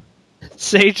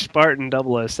 Sage Spartan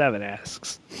 007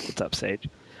 asks, "What's up, Sage?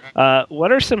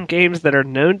 What are some games that are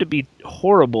known to be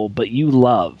horrible but you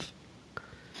love?"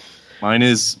 Mine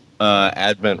is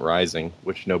Advent Rising,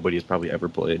 which nobody's probably ever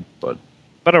played, but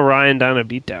Orion down a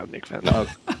beatdown, Nick Fenton. No.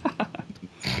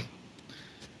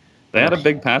 They had a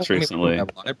big patch recently.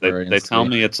 They tell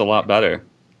me it's a lot better.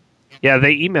 Yeah,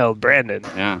 they emailed Brandon.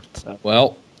 Yeah. So.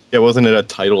 Well, yeah, wasn't it a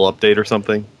title update or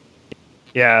something?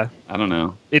 Yeah. I don't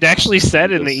know. It actually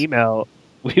said in the email,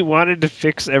 we wanted to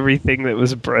fix everything that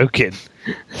was broken.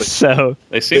 So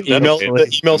the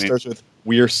email starts with,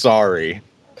 "We're sorry."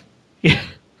 Yeah.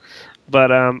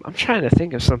 But I'm trying to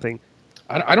think of something.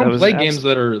 I don't play games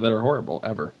that are horrible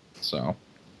ever, so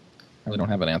I really don't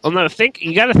have an answer. Well, no,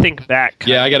 you got to think back.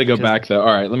 Yeah, I got to go back though.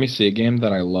 All right, let me see a game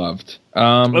that I loved.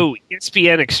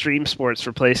 ESPN Extreme Sports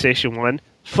for PlayStation 1.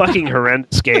 Fucking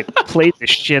horrendous game. Played the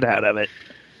shit out of it.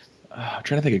 I'm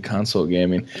trying to think of console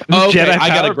gaming. Oh, okay, I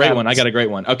got a great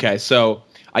one. Okay, so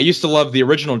I used to love the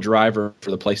original Driver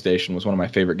for the PlayStation. Was one of my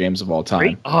favorite games of all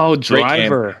time.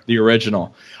 Driver. The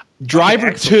original.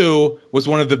 Driver 2 was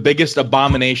one of the biggest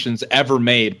abominations ever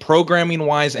made,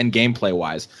 programming-wise and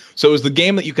gameplay-wise. So it was the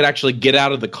game that you could actually get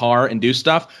out of the car and do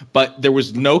stuff, but there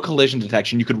was no collision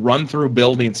detection. You could run through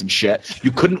buildings and shit. You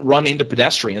couldn't run into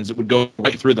pedestrians. It would go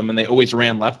right through them, and they always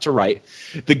ran left to right.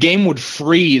 The game would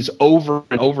freeze over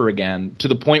and over again to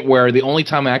the point where the only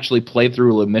time I actually played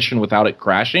through a mission without it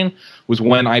crashing was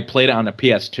when I played it on a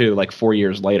PS2 like 4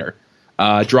 years later.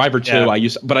 Driver 2,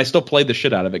 but I still played the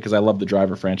shit out of it because I love the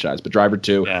Driver franchise. But Driver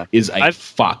 2 is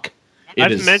fuck.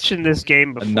 I've mentioned this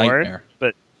game before,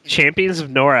 but Champions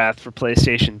of Norath for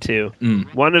PlayStation 2.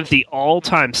 One of the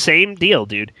all-time, same deal,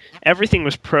 dude. Everything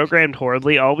was programmed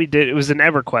horribly. All we did, it was an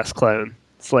EverQuest clone.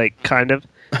 It's like, kind of,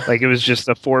 like it was just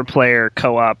a 4-player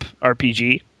co-op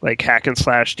RPG, like hack and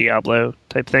slash Diablo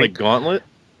type thing. Like Gauntlet?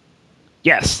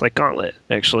 Yes, like Gauntlet,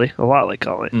 actually. A lot like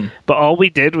Gauntlet. But all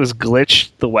we did was glitch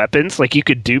the weapons. Like, you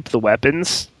could dupe the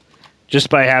weapons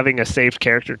just by having a saved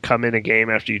character come in a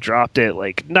game after you dropped it.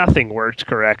 Like, nothing worked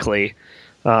correctly.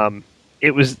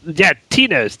 It was... Yeah,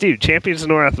 Tino's, dude. Champions of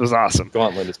Norath was awesome.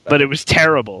 Gauntlet is bad. But it was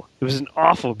terrible. It was an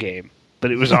awful game,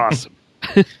 but it was awesome.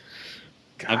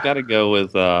 I've got to go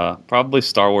with probably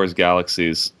Star Wars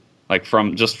Galaxies. Like,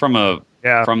 from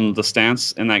the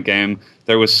stance in that game,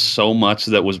 there was so much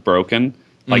that was broken.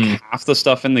 Like half the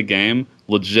stuff in the game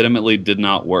legitimately did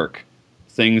not work.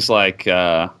 Things like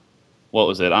what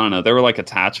was it? I don't know. There were like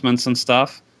attachments and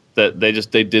stuff that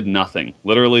they did nothing.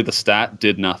 Literally, the stat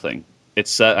did nothing.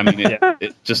 It's I mean,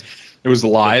 it just it was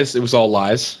lies. It was all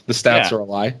lies. The stats are a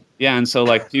lie. Yeah, and so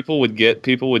like people would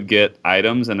get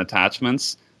items and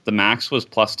attachments. The max was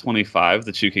plus 25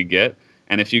 that you could get,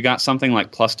 and if you got something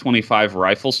like plus 25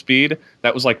 rifle speed,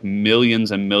 that was like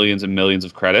millions and millions and millions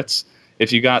of credits.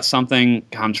 If you got something,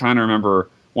 I'm trying to remember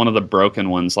one of the broken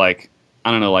ones, like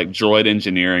I don't know, like droid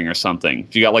engineering or something.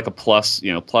 If you got like a plus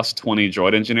 20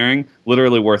 droid engineering,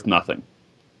 literally worth nothing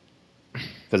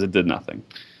because it did nothing.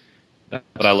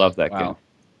 But I love that game.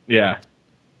 Yeah,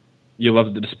 you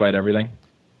loved it despite everything.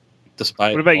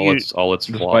 Despite what about all its flaws.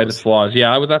 Despite its flaws.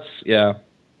 Yeah, I'm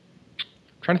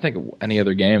trying to think of any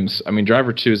other games. I mean,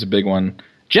 Driver 2 is a big one.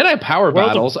 Jedi Power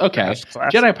Battles. Okay.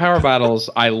 Jedi Power Battles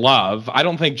I love. I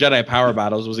don't think Jedi Power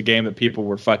Battles was a game that people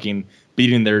were fucking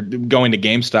going to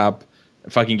GameStop,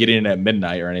 fucking getting it at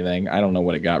midnight or anything. I don't know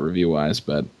what it got review-wise,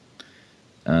 but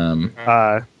I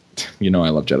love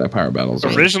Jedi Power Battles.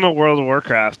 Original World of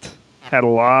Warcraft had a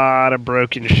lot of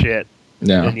broken shit.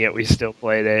 Yeah. And yet we still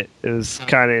played it. It was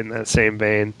kind of in that same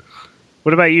vein.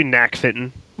 What about you,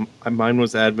 Knackfitten? Mine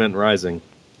was Advent Rising.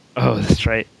 Oh, that's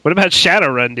right. What about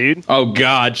Shadowrun, dude? Oh,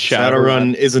 God,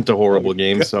 Shadowrun isn't a horrible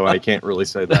game, so I can't really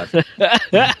say that.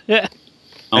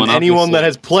 And anyone that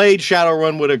has played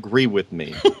Shadowrun would agree with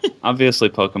me. Obviously,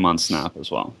 Pokemon Snap as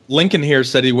well. Lincoln here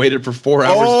said he waited for 4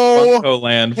 hours in Funko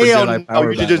Land for Jedi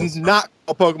Power Battles. You did not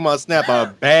call Pokemon Snap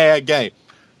a bad game.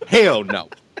 Hell no.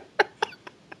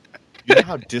 You know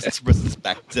how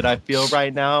disrespected I feel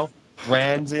right now,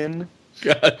 Brandon?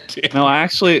 God damn. No, I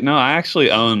actually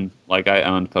owned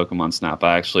Pokemon Snap.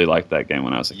 I actually liked that game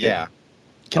when I was a kid. Yeah.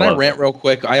 Can I rant real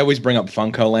quick? I always bring up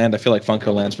Funko Land. I feel like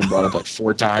Funko Land's been brought up like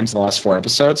 4 times in the last 4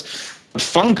 episodes.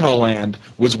 Funko Land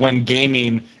was when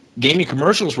gaming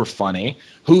commercials were funny.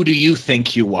 Who do you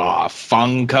think you are,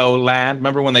 Funko Land?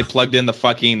 Remember when they plugged in they're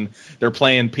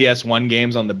playing PS1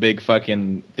 games on the big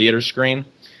fucking theater screen?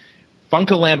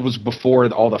 Funko Land was before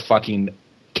all the fucking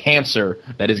cancer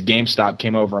that is GameStop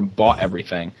came over and bought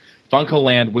everything. Funko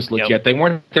Land was legit. Yep. They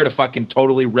weren't there to fucking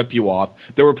totally rip you off.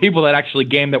 There were people that actually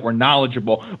gamed that were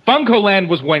knowledgeable. Funko Land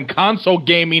was when console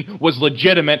gaming was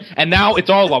legitimate, and now it's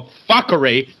all a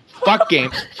fuckery. Fuck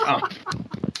games.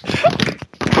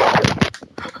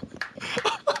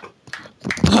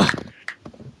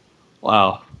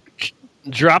 Wow.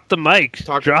 Drop the mic.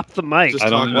 Drop the mic. I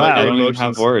don't even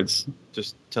have words.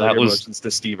 Just tell your emotions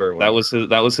to Steve Irwin. That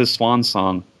was his swan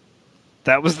song.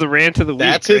 That was the rant of the week.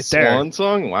 That's his swan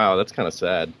song? Wow, that's kind of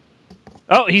sad.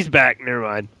 Oh, he's back. Never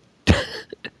mind.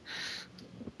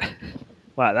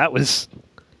 Wow, that was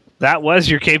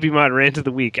your KBMOD rant of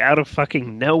the week out of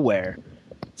fucking nowhere.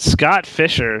 Scott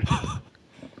Fisher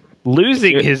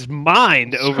losing his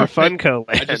mind over Funko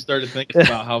Land. I just started thinking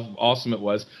about how awesome it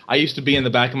was. I used to be in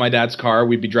the back of my dad's car.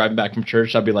 We'd be driving back from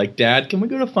church. I'd be like, Dad, can we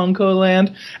go to Funko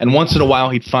Land? And once in a while,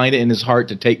 he'd find it in his heart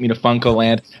to take me to Funko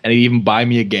Land, and he'd even buy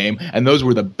me a game. And those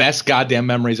were the best goddamn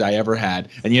memories I ever had.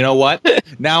 And you know what?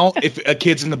 Now, if a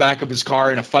kid's in the back of his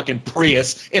car in a fucking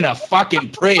Prius,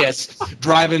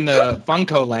 driving to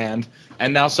Funko Land,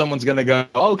 and now someone's going to go,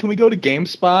 oh, can we go to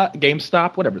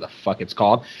GameStop, whatever the fuck it's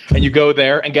called. And you go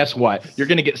there, and guess what? You're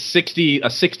going to get a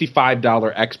 $65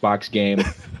 Xbox game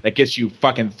that gets you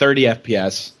fucking 30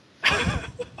 FPS.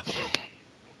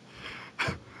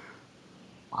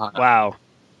 Wow.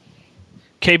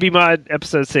 KBMOD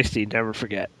episode 60, never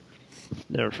forget.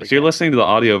 If you're listening to the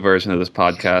audio version of this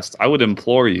podcast, I would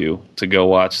implore you to go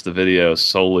watch the video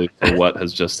solely for what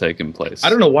has just taken place.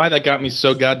 I don't know why that got me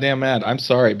so goddamn mad. I'm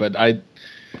sorry, but I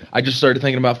just started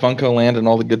thinking about Funko Land and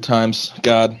all the good times.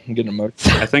 God, I'm getting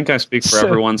emotional. I think I speak for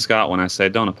everyone, Scott, when I say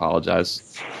don't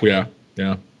apologize. Yeah.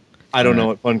 I don't know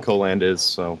what Funko Land is,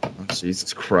 so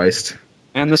Jesus Christ.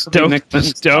 And this is the Nick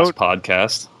Fitness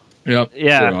podcast. Yep.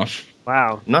 Yeah.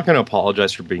 Wow. I'm not going to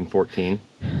apologize for being 14.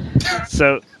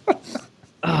 So,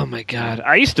 oh my God,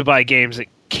 I used to buy games at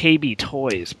KB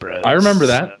Toys, bro. I remember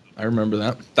that.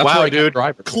 That's wow, dude.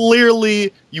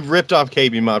 Clearly, you ripped off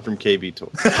KB Mod from KB Toys.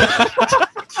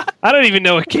 I don't even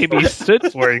know what KB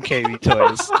stood for in KB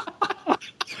Toys.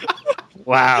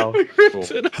 Wow.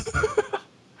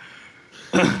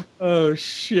 Oh,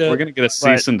 shit. We're going to get a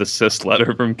cease and desist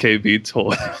letter from KB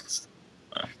Toys.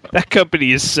 That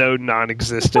company is so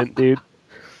non-existent, dude.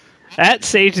 At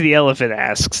Sage the Elephant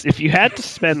asks, if you had to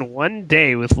spend one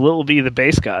day with Lil B the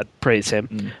bass god, praise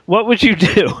him, what would you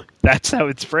do? That's how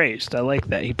it's phrased. I like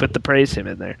that. He put the praise him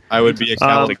in there. I would be a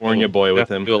California boy with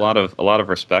him. Do a lot of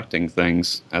respecting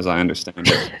things, as I understand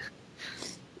it.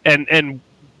 And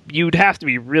you'd have to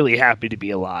be really happy to be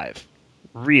alive.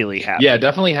 Really happy. Yeah,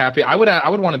 definitely happy. I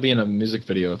would want to be in a music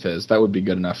video of his. That would be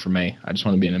good enough for me. I just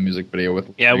want to be in a music video with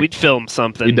him. Yeah, we'd film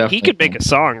something. He could make a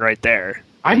song right there.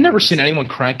 I've never seen anyone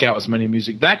crank out as many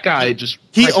music. That guy just...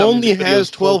 He only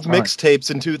has 12 mixtapes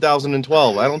in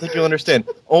 2012. I don't think you'll understand.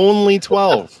 Only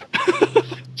 12.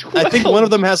 12. I think one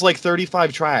of them has like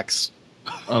 35 tracks.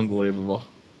 Unbelievable.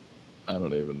 I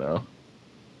don't even know.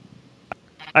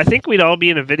 I think we'd all be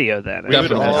in a video then.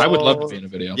 Definitely. I would love to be in a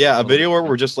video. Yeah, a video where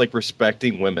we're just like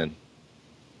respecting women.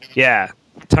 Yeah,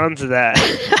 tons of that.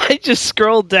 I just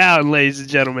scrolled down, ladies and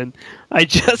gentlemen. I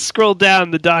just scrolled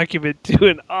down the document to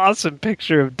an awesome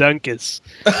picture of Dunkus.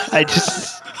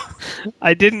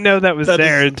 I didn't know that was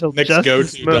there until next just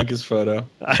go-to Dunkus photo.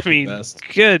 I mean,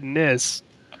 goodness.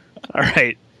 All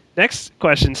right. Next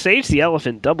question saves the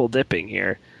elephant double dipping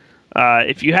here.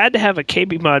 If you had to have a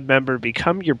KBMOD member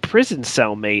become your prison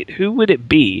cellmate, who would it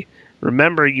be?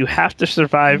 Remember, you have to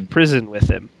survive prison with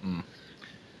him.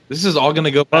 This is all going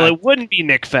to go back. Well, it wouldn't be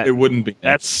Nick Fenton. It wouldn't be.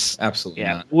 That's absolutely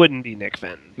not. It wouldn't be Nick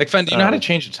Fenton. Nick Fenton, do you know how to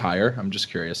change a tire? I'm just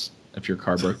curious if your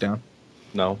car broke down.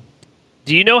 No.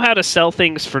 Do you know how to sell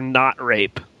things for not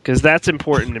rape? Because that's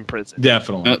important in prison.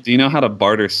 Definitely. Do you know how to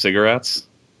barter cigarettes?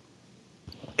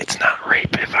 It's not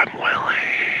rape if I'm willing.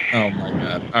 Oh, my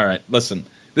God. All right, listen.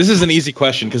 This is an easy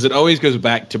question because it always goes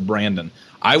back to Brandon.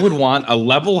 I would want a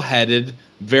level-headed,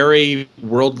 very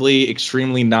worldly,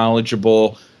 extremely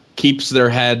knowledgeable, keeps their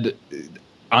head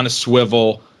on a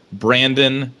swivel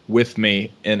Brandon with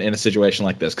me in a situation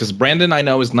like this. Because Brandon, I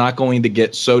know, is not going to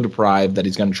get so deprived that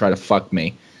he's going to try to fuck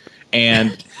me.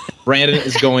 And Brandon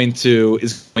is going to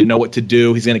know what to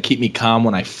do. He's going to keep me calm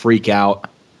when I freak out.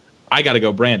 I got to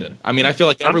go Brandon. I mean, I feel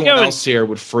like everyone else here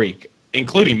would freak,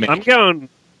 including me. I'm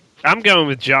going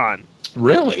with John.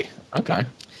 Really? Okay.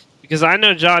 Because I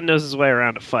know John knows his way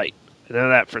around a fight. I know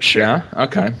that for sure. Yeah.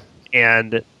 Okay.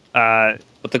 And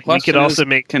but the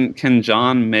question can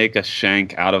John make a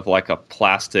shank out of like a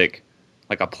plastic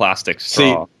straw?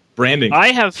 See, Brandon, I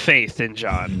have faith in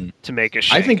John to make a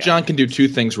shank. I think John can do two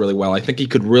things really well. I think he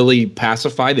could really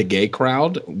pacify the gay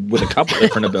crowd with a couple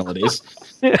different abilities,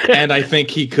 and I think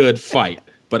he could fight.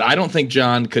 But I don't think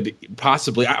John could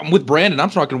possibly. I'm with Brandon. I'm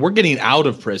talking. We're getting out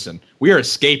of prison. We are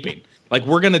escaping. Like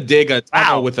we're gonna dig a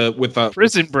tunnel with a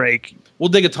prison break. We'll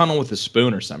dig a tunnel with a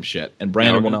spoon or some shit, and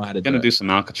Brandon will know how to do it. Gonna do some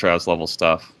Alcatraz level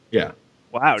stuff. Yeah.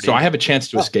 Wow. Dude. So I have a chance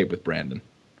to escape with Brandon.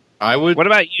 I would. What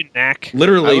about you, Knack?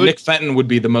 Literally, Nick Fenton would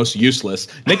be the most useless.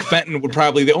 Nick Fenton would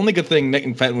probably the only good thing Nick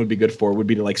and Fenton would be good for would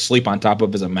be to like sleep on top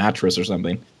of as a mattress or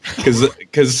something.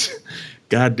 Because,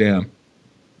 goddamn.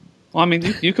 Well, I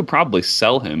mean, you could probably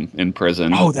sell him in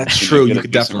prison. Oh, that's true. You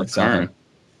could definitely sell him.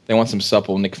 They want some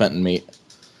supple Nick Fenton meat.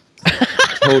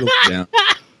 Totally down.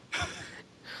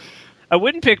 I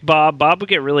wouldn't pick Bob. Bob would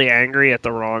get really angry at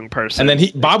the wrong person, and then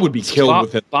Bob would be killed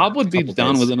with it. Bob would be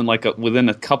done within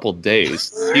a couple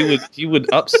days. He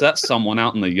would upset someone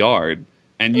out in the yard,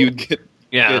 and you'd get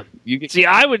See,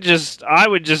 I would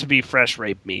just be fresh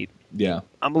rape meat. Yeah,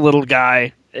 I'm a little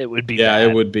guy. It would be. Yeah, bad.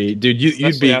 it would be, dude.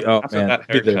 You'd be. Oh man, that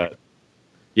haircut.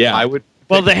 Yeah, I would.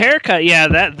 Well, the haircut, yeah,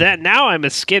 that now I'm a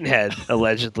skinhead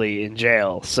allegedly in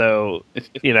jail. So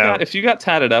if you got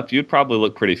tatted up, you'd probably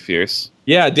look pretty fierce.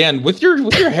 Yeah, Dan, with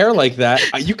your hair like that,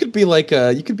 you could be like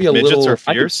a little. Are fierce?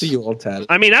 I could see you all tatted.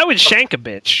 I mean, I would shank a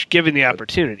bitch given the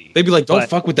opportunity. They'd be like, "Don't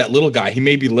fuck with that little guy. He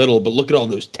may be little, but look at all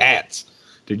those tats,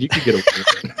 dude. You could get away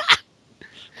with it."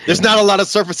 There's not a lot of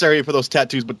surface area for those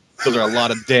tattoos, but those are a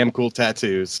lot of damn cool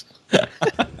tattoos.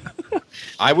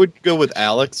 I would go with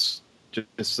Alex.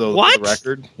 Just so for the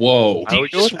record. Whoa. Do you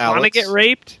just want to get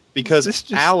raped? Because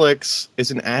Alex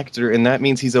is an actor, and that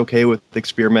means he's okay with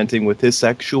experimenting with his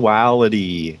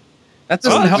sexuality. That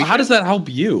doesn't help. How does that help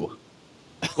you?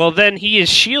 Well, then he is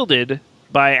shielded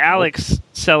by Alex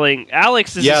selling.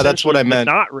 Alex is that's what I meant.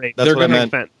 Not rape. That's what I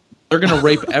meant. They're going to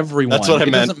rape everyone. That's what I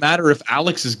meant. It doesn't matter if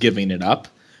Alex is giving it up.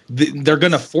 They're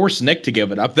going to force Nick to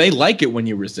give it up. They like it when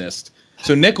you resist.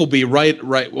 So Nick will be right.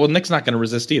 Well, Nick's not going to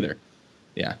resist either.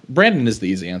 Yeah, Brandon is the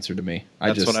easy answer to me.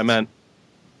 That's what I meant.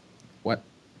 What?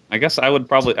 I guess I'd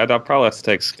probably have to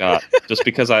take Scott, just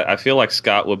because I feel like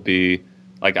Scott would be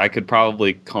like I could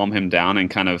probably calm him down and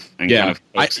kind of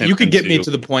coax him. You could get me to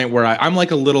the point where I'm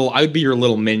like a little. I would be your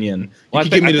little minion. Well, I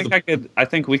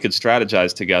think we could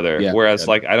strategize together. Yeah, whereas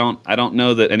like I don't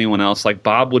know that anyone else, like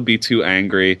Bob would be too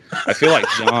angry. I feel like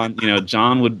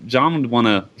John would want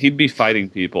to. He'd be fighting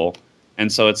people. And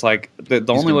so it's like the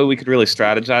only way we could really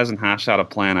strategize and hash out a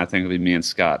plan, I think, would be me and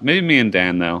Scott. Maybe me and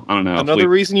Dan, though. I don't know. Another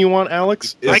reason you want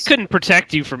Alex is... I couldn't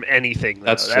protect you from anything, though.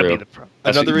 That's That'd true. Be the problem.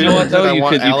 Another reason I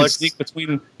want Alex...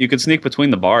 You could sneak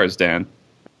between the bars, Dan.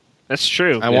 That's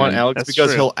true. I want Alex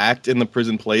because he'll act in the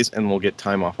prison place and we'll get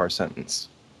time off our sentence.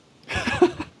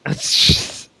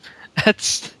 That's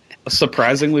a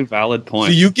surprisingly valid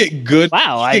point. So you get good.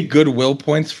 Wow, you get goodwill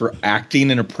points for acting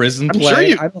in a prison I'm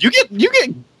play. sure you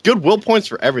get goodwill points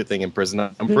for everything in prison.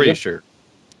 I'm pretty sure.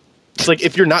 It's like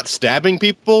if you're not stabbing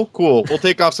people, cool. We'll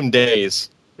take off some days.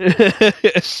 All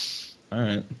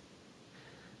right.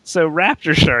 So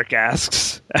Raptor Shark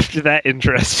asks, after that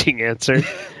interesting answer,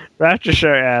 Raptor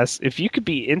Shark asks, if you could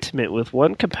be intimate with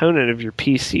one component of your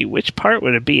PC, which part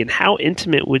would it be, and how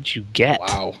intimate would you get?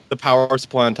 Wow. The power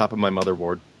supply on top of my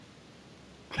motherboard.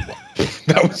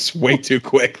 That was way too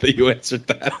quick that you answered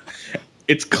that.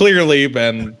 It's clearly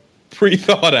been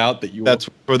pre-thought out that you. That's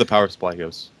where the power supply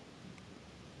goes.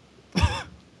 I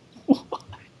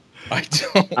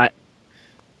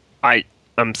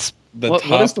don't.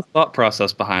 What is the thought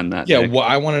process behind that? Yeah, Nick? well,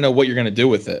 I want to know what you're going to do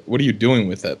with it. What are you doing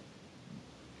with it?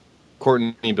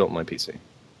 Courtney built my PC.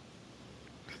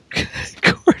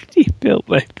 Courtney built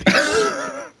my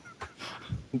PC.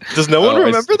 Does no one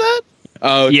remember that?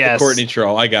 Oh, yes. The Courtney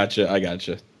troll. I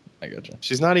gotcha.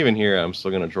 She's not even here. I'm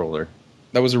still going to troll her.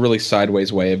 That was a really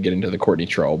sideways way of getting to the Courtney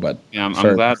troll, but yeah,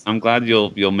 I'm glad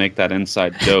you'll make that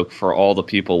inside joke for all the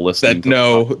people listening.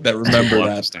 That remember that.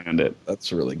 Understand it.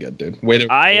 That's really good, dude. Way to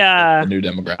a new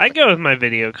demographic. I go with my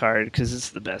video card because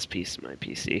it's the best piece of my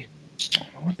PC.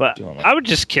 But I would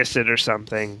just kiss it or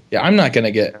something. Yeah, I'm not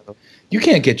gonna get. You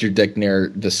can't get your dick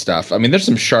near this stuff. I mean, there's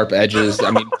some sharp edges.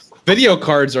 I mean, video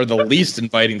cards are the least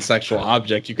inviting sexual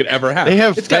object you could ever have. They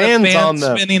have it's got a fans fan on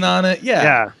them. spinning on it.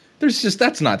 Yeah.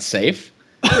 That's not safe.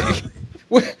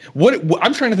 What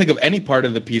I'm trying to think of any part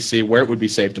of the PC where it would be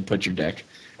safe to put your dick.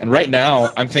 And right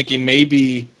now, I'm thinking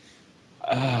maybe.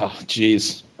 Oh,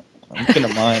 jeez. I'm looking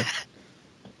at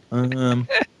mine.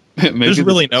 There's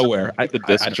really nowhere. The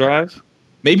disk drive?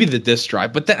 Maybe the disk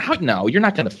drive, but no, you're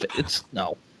not going to fit.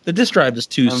 The disk drive is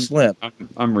too slim.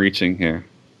 I'm reaching here.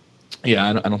 Yeah,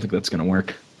 I don't think that's going to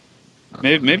work.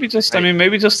 Maybe just the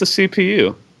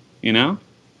CPU. You know,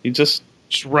 you just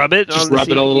rub it. Just rub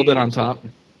it a little bit on top.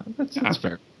 That's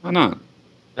fair. Why not?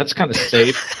 That's kind of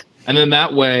safe. And then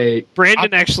that way,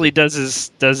 Brandon actually does his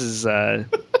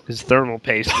thermal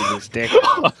paste with his dick.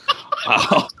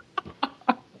 Oh.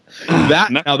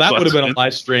 That would have been a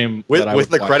live stream with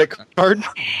the credit card.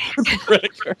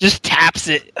 Just taps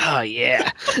it. Oh yeah.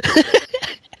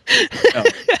 No.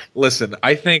 Listen,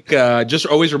 I think just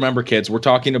always remember, kids. We're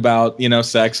talking about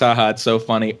sex. Haha, it's so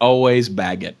funny. Always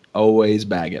bag it. Always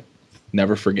bag it.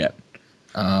 Never forget.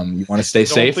 You want to stay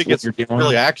safe. I don't think it's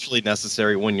really actually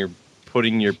necessary when you're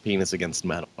putting your penis against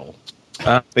metal.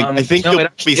 I think you'll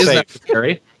be safe.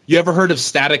 Necessary. You ever heard of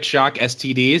static shock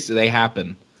STDs? They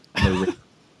happen.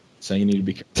 So you need to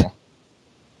be careful.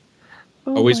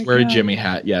 Always wear a Jimmy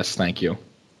hat. Yes, thank you.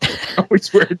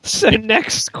 Always wear it. So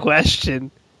next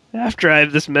question. After I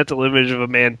have this mental image of a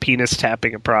man penis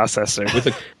tapping a processor. With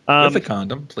a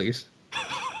condom, please.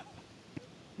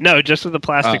 No, just with a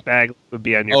plastic bag would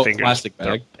be on your fingers. Plastic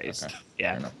bag. Okay.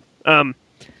 Yeah.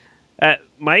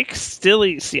 Mike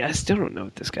Stilly. See, I still don't know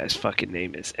what this guy's fucking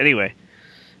name is. Anyway,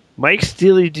 Mike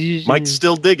Stilly. Mike's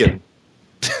still digging.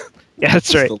 Yeah,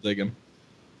 that's right. Still digging.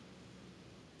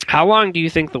 How long do you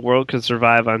think the world could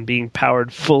survive on being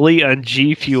powered fully on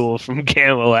G Fuel from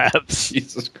Gamma Labs?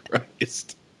 Jesus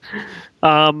Christ.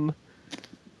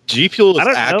 G Fuel is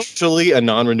actually a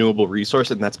non-renewable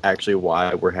resource, and that's actually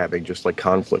why we're having just like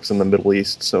conflicts in the Middle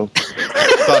East. So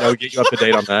I thought I would get you up to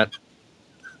date on that.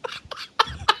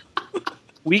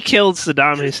 We killed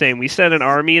Saddam Hussein. We sent an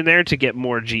army in there to get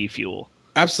more G Fuel.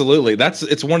 Absolutely.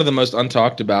 It's one of the most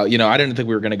untalked about. I didn't think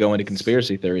we were going to go into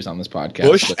conspiracy theories on this podcast.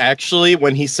 Bush actually,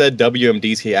 when he said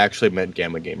WMDs, he actually meant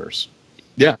Gamma Gamers.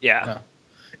 Yeah.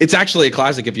 It's actually a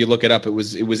classic if you look it up. It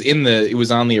was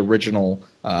on the original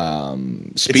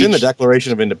speech. It's in the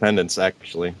Declaration of Independence,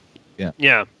 actually.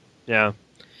 Yeah.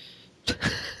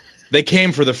 They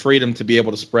came for the freedom to be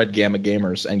able to spread Gamma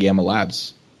Gamers and Gamma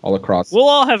Labs all across. We'll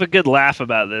all have a good laugh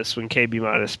about this when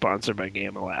KBMOD is sponsored by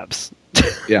Gamma Labs.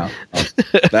 Yeah.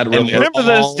 That really remember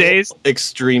those days?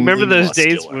 Extremely Remember those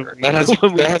days when we weren't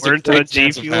on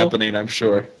G Fuel? Happening, I'm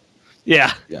sure.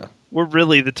 Yeah. Yeah. We're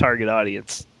really the target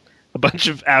audience. A bunch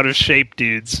of out of shape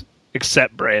dudes,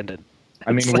 except Brandon.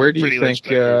 I mean, where do you think?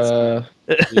 Where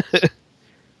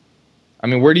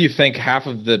do you think half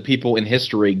of the people in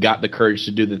history got the courage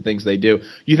to do the things they do?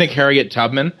 You think Harriet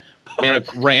Tubman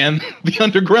ran the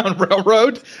Underground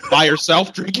Railroad by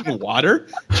herself drinking water?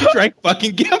 She drank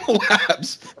fucking Gamma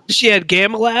Labs. She had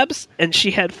Gamma Labs, and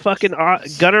she had fucking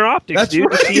gunner optics, That's dude,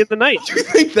 right. to see in the night. Do you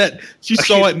think that she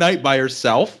saw at night by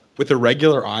herself with her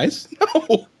regular eyes?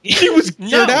 No. She was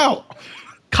geared out.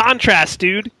 Contrast,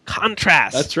 dude.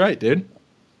 Contrast. That's right, dude.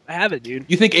 I have it, dude.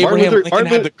 You think Abraham Lincoln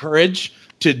had the courage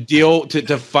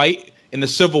to fight in the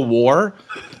Civil War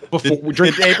before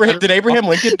did Abraham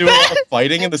Lincoln do a lot of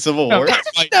fighting in the Civil War?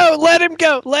 No, let him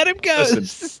go. Let him go.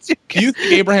 Listen, do you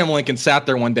think Abraham Lincoln sat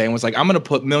there one day and was like, I'm going to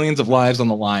put millions of lives on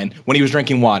the line when he was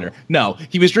drinking water? No,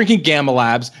 he was drinking Gamma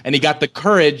Labs, and he got the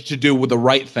courage to do the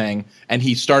right thing, and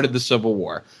he started the Civil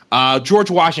War.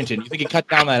 George Washington, you think he cut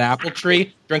down that apple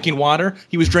tree drinking water?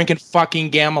 He was drinking fucking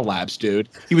Gamma Labs, dude.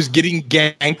 He was getting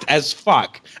ganked as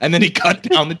fuck, and then he cut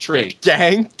down the tree.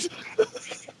 Ganked?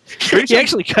 He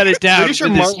actually cut it down with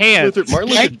his hands. Martin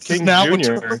Luther King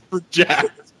Jr.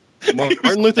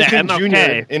 Martin Luther King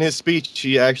Jr. in his speech,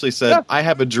 he actually said, I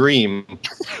have a dream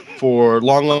for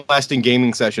long-lasting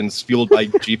gaming sessions fueled by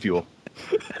G Fuel.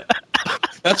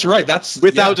 That's right. That's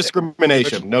without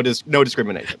discrimination. No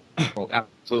discrimination. Well,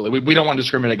 absolutely. We don't want to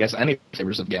discriminate against any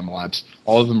flavors of Gamma Labs.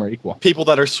 All of them are equal. People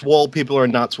that are swole, people are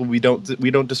not swole. We don't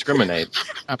discriminate.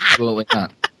 Absolutely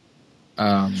not.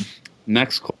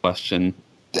 Next question.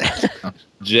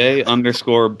 J_B__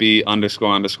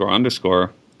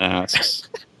 asks,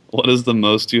 what is the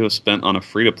most you have spent on a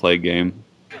free-to-play game?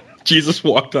 Jesus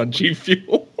walked on G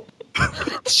Fuel.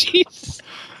 Jeez.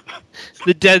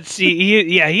 The Dead Sea.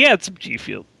 He had some G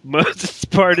Fuel. Most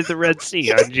part of the Red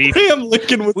Sea on G Fuel. Abraham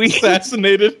Lincoln was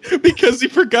assassinated because he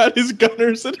forgot his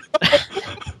gunners at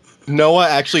home. Noah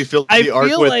actually filled the ark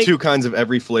with 2 kinds of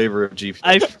every flavor of G Fuel.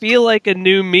 I feel like a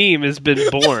new meme has been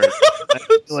born. I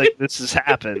feel like this has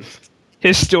happened.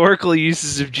 Historical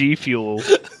uses of G Fuel.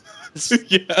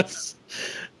 Yes.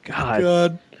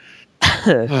 God.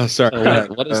 Oh, sorry.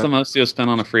 What is the most you have spent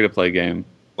on a free-to-play game?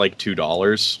 Like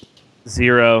 $2.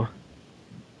 0.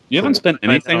 You haven't spent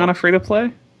anything on a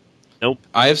free-to-play? Nope.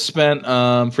 I have spent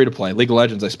free-to-play. League of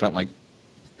Legends, I spent like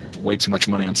way too much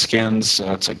money on skins.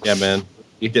 So it's like, yeah, man.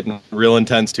 You're getting real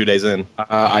intense 2 days in.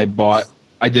 I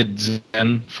did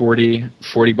Zen,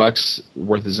 $40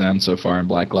 worth of Zen so far in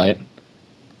Blacklight.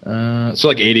 So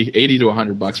like 80 to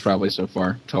 $100 probably so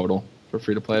far total for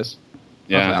free-to-plays.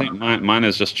 Yeah, I think mine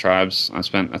is just Tribes. I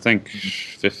spent, I think,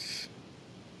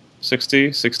 60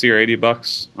 or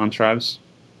 $80 on Tribes.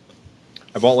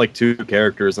 I bought like 2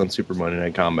 characters on Super Monday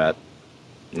Night Combat,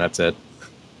 and that's it.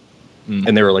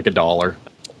 And they were like $1.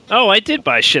 Oh, I did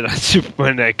buy shit on Super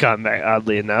Monday Night Combat,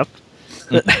 oddly enough.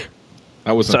 So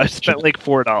I spent like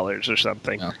 $4 or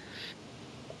something. Yeah.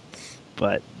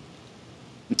 But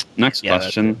next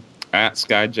question. At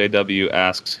SkyJW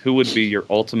asks, who would be your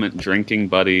ultimate drinking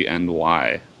buddy and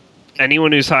why?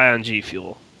 Anyone who's high on G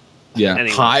Fuel. Yeah.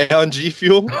 Anyone. High on G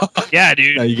Fuel? Yeah,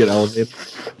 dude. Now you get elevated.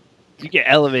 You get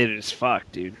elevated as fuck,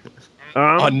 dude.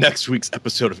 On next week's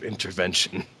episode of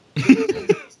Intervention.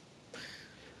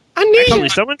 Actually,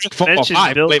 someone just mentioned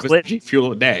Bill Clinton. G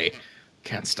Fuel a day.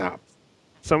 Can't stop.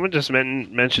 Someone just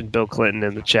mentioned Bill Clinton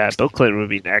in the chat. Bill Clinton would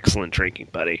be an excellent drinking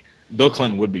buddy. Bill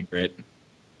Clinton would be great.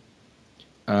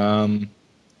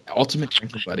 Ultimate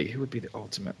drinking buddy. Who would be the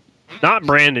ultimate? Not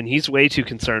Brandon. He's way too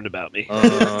concerned about me.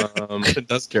 He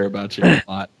does care about you a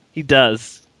lot. He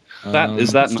does.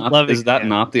 Is that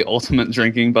not the ultimate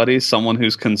drinking buddy? Someone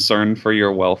who's concerned for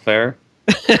your welfare?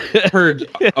 I've heard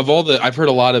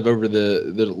a lot of over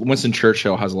the Winston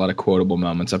Churchill has a lot of quotable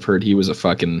moments. I've heard he was a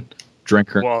fucking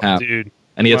drinker, dude,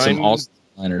 and he had some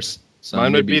all-liners. So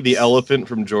mine would be the elephant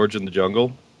from George in the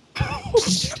Jungle.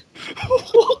 What?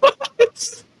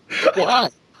 Why?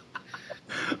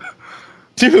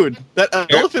 Dude, that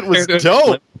elephant was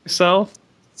dope. Yourself?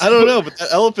 I don't know, but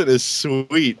that elephant is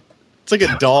sweet. It's like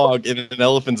a dog in an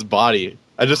elephant's body.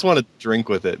 I just want to drink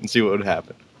with it and see what would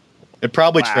happen. It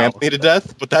probably trampled me to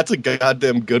death, but that's a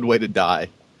goddamn good way to die.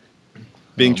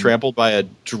 Being trampled by a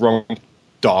drunk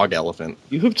dog elephant.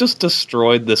 You have just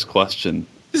destroyed this question.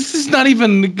 This is not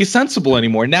even sensible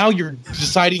anymore. Now you're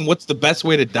deciding what's the best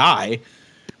way to die.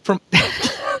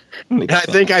 I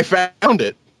think I found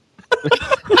it.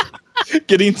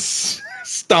 Getting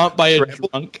stomped by a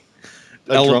drunk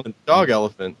dog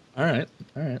elephant. All right.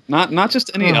 Not just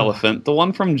any elephant. The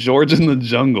one from George in the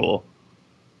Jungle.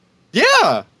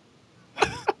 Yeah.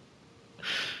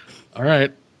 All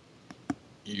right.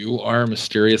 You are a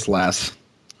mysterious lass.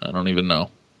 I don't even know.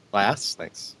 Lass?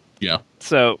 Thanks. Yeah.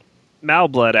 So,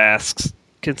 Malblood asks,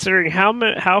 considering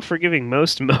how forgiving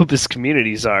most MOBAs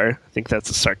communities are, I think that's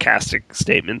a sarcastic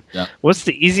statement. Yeah. What's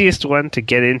the easiest one to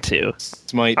get into?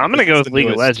 Smite. I'm going to go with League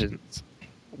of Legends.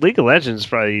 League of Legends is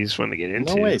probably the easiest one to get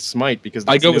into. No way, Smite, because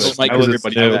I go with Smite because it's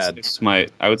new.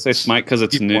 Smite. I would say Smite because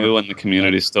it's new and the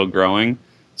community is still growing,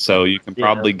 so you can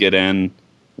probably get in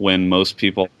when most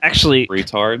people actually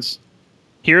retards.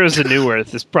 Heroes of New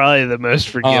Earth is probably the most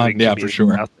forgiving for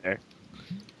sure out there.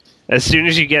 As soon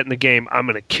as you get in the game, I'm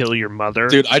going to kill your mother.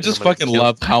 Dude, I just fucking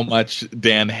love how much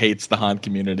Dan hates the Han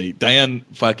community. Dan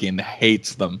fucking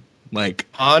hates them. Like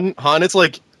Han, it's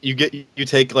like you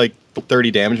take like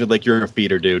 30 damage, and like you're a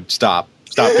feeder, dude. Stop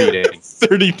feeding.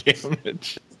 30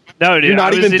 damage. No, dude, You're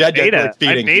not even dead beta. yet, like,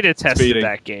 feeding. I beta tested Feeding.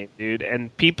 that game, dude,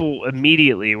 and people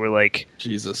immediately were like,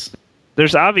 Jesus.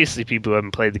 there's obviously people who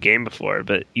haven't played the game before,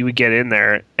 but you would get in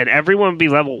there, and everyone would be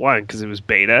level 1 because it was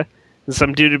beta, and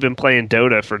some dude who'd been playing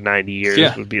Dota for 90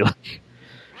 years would be like,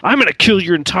 I'm going to kill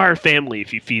your entire family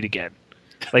if you feed again.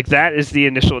 Like, that is the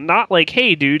initial, not like,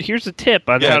 hey, dude, here's a tip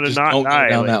on how to just not don't die. go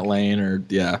down like, that lane, or,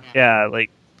 Yeah, like,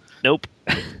 nope.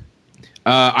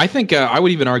 I think I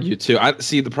would even argue too. I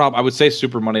would say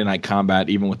Super Monday Night Combat,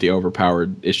 even with the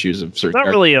overpowered issues of certain. It's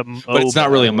not really a MOBA. But it's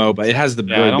not really a MOBA. It has the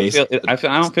really basic. I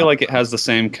don't feel like it has the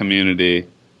same community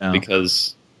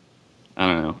because I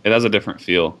don't know. It has a different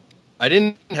feel. I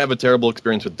didn't have a terrible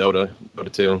experience with Dota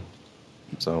 2,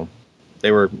 so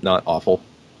they were not awful.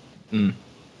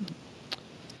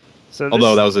 So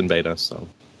although that was in beta, so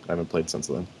I haven't played since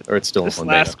then. Or it's still in beta. This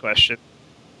last question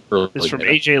is from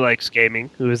AJ Likes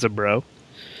Gaming, who is a bro.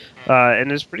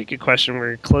 And it's a pretty good question.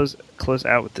 We're going to close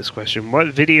out with this question. What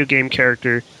video game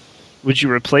character would you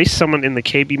replace someone in the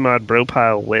KBMOD bro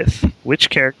pile with? Which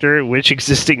character, which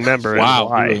existing member, and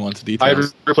why? Really wants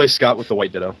details. I'd replace Scott with the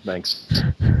White Ditto. Thanks.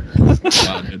 Who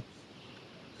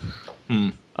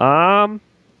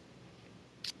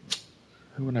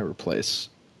would I replace?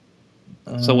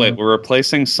 So wait, we're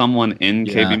replacing someone in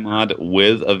KBMOD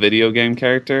with a video game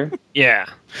character? Yeah.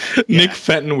 Nick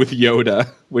Fenton with Yoda,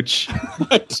 which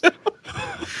I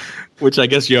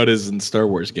guess Yoda is in Star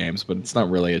Wars games, but it's not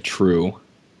really a true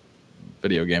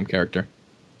video game character.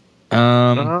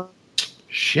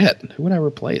 Shit, who would I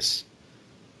replace?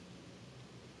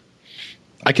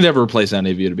 I could never replace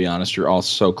any of you, to be honest. You're all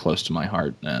so close to my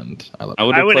heart, and I love.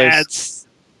 I would add.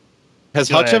 Has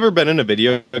Hutch ever been in a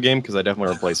video game? Because I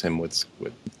definitely replace him with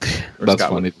That's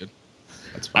funny, dude.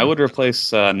 That's funny. I would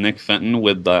replace Nick Fenton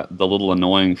with the little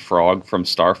annoying frog from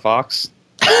Star Fox.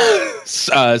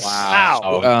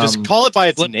 Wow! Just call it by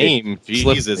its name.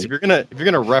 Jesus, if you're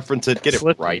gonna reference it, get it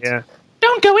right. Yeah.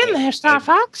 Don't go in there, Star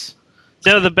Fox.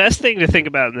 No, the best thing to think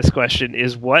about in this question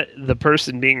is what the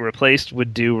person being replaced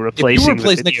would do replacing. If you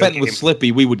replace the Nick video Fenton with game.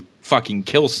 Slippy, we would fucking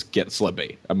get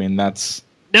Slippy. I mean, that's...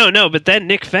 No, but then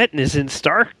Nick Fenton is in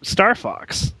Star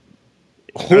Fox.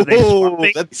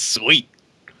 Oh, that's sweet.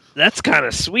 That's kind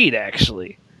of sweet,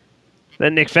 actually.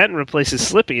 Then Nick Fenton replaces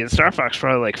Slippy, and Star Fox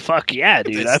probably like, fuck yeah,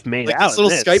 dude, I've made like out. This little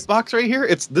this. Skype box right here.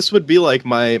 This would be like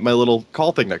my little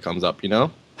call thing that comes up, you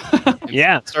know?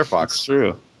 Yeah, Star Fox. It's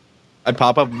true. I'd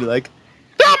pop up and be like,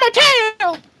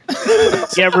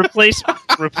 yeah.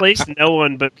 Replace no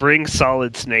one, but bring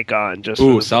Solid Snake on. Just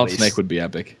Ooh, Solid Snake would be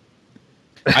epic.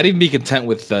 I'd even be content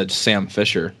with Sam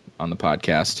Fisher on the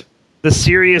podcast. The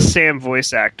Serious Sam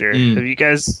voice actor. Have you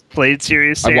guys played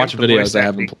Serious Sam? I've watched videos. I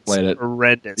haven't played it.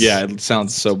 Horrendous. Yeah, it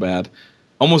sounds so bad.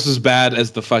 Almost as bad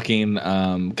as the fucking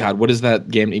God. What is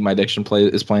that game? Eat My Addiction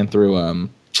is playing through.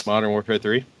 Modern Warfare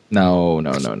 3. No.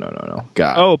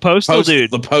 God. Oh, Postal Dude.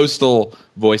 The Postal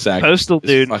voice actor. Postal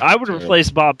Dude. I would terrible. replace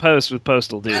Bob Post with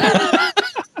Postal Dude.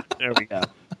 There we go.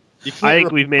 I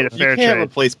think we've made a fair You can't trade.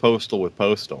 replace Postal with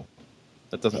Postal.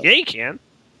 That doesn't. Yeah, you can.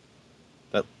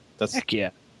 That's. Heck yeah.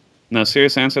 No,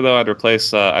 serious answer though. I'd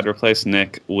replace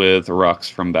Nick with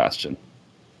Rux from Bastion.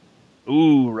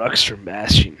 Ooh, Rux from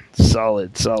Bastion.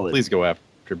 Solid. Please go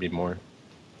after me more.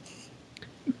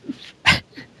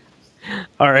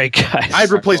 All right, guys.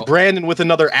 I'd replace Brandon with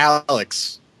another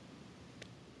Alex.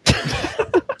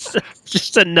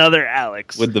 Just another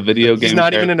Alex. With the video game. He's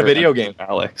not even in a video game.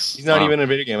 Alex. He's not even in a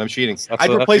video game. I'm cheating. That's I'd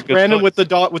a replace good Brandon choice.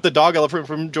 with the dog elephant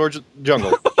from George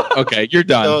Jungle. Okay, you're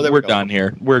done. Oh, there we We're go. done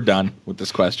here. We're done with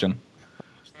this question.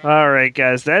 All right,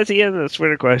 guys. That's the end of the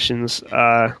Twitter questions.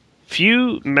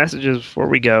 Few messages before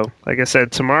we go. Like I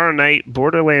said, tomorrow night,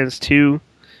 Borderlands 2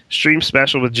 stream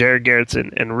special with Jared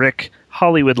Garrettson and Rick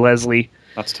Hollywood Leslie.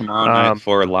 That's tomorrow night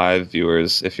for live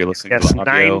viewers. If you're listening Yes, to the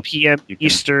audio, 9 p.m.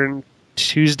 Eastern,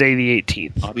 Tuesday the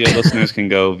 18th. audio listeners can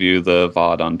go view the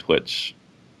VOD on Twitch.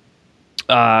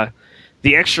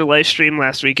 The extra live stream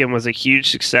last weekend was a huge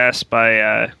success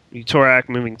by Utorak,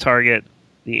 Moving Target,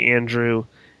 the Andrew,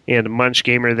 and Munch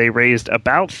Gamer. They raised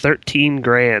about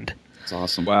 $13,000 It's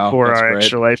awesome. Wow. for that's our great.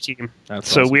 extra life team. That's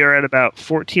So awesome. we are at about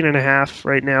 14.5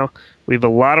 right now. We have a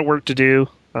lot of work to do.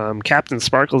 Captain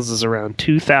Sparkles is around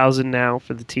 2,000 now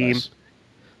for the team.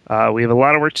 Nice. We have a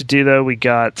lot of work to do, though. We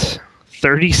got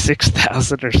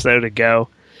 36,000 or so to go.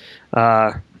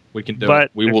 We can do but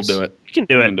it. We will do it. We can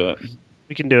do You it. can do it.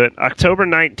 We can do it. October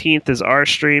 19th is our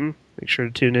stream. Make sure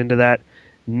to tune into that.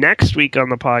 Next week on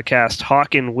the podcast,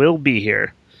 Hawken will be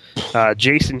here.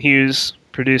 Jason Hughes,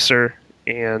 producer,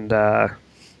 and I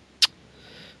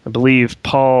believe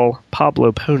Pablo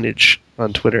Ponage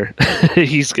on Twitter.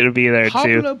 He's going to be there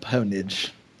too. Pablo Ponage.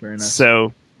 Very nice.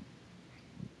 So,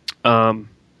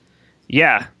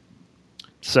 yeah.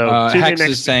 So Hex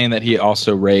is saying that he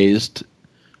also raised.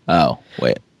 Oh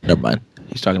wait, never mind.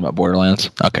 He's talking about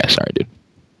Borderlands. Okay, sorry, dude.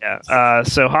 Yeah.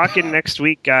 So Hawken next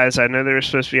week, guys. I know they were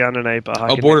supposed to be on tonight, but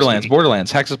Hawken Borderlands.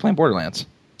 Borderlands. Hex is playing Borderlands.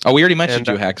 Oh, we already mentioned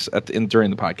you, Hex, during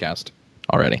the podcast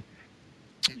already.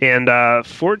 And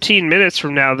 14 minutes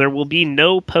from now, there will be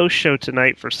no post show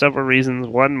tonight for several reasons.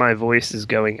 One, my voice is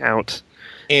going out.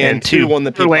 And two, one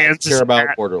that people care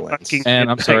about Borderlands.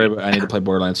 And I'm sorry, but I need to play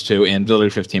Borderlands 2 in literally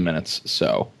 15 minutes.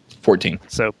 So 14.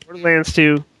 So Borderlands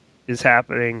 2 is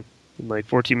happening in like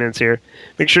 14 minutes here.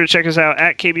 Make sure to check us out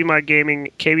at KBMOD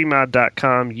Gaming,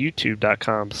 KBMOD.com,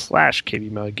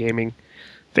 YouTube.com/KBMOD Gaming,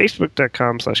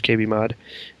 Facebook.com/KBMOD.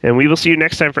 And we will see you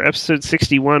next time for episode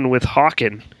 61 with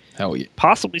Hawken. Hell yeah.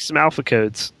 Possibly some alpha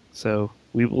codes. So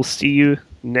we will see you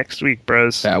next week,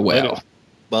 bros. Well.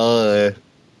 Bye.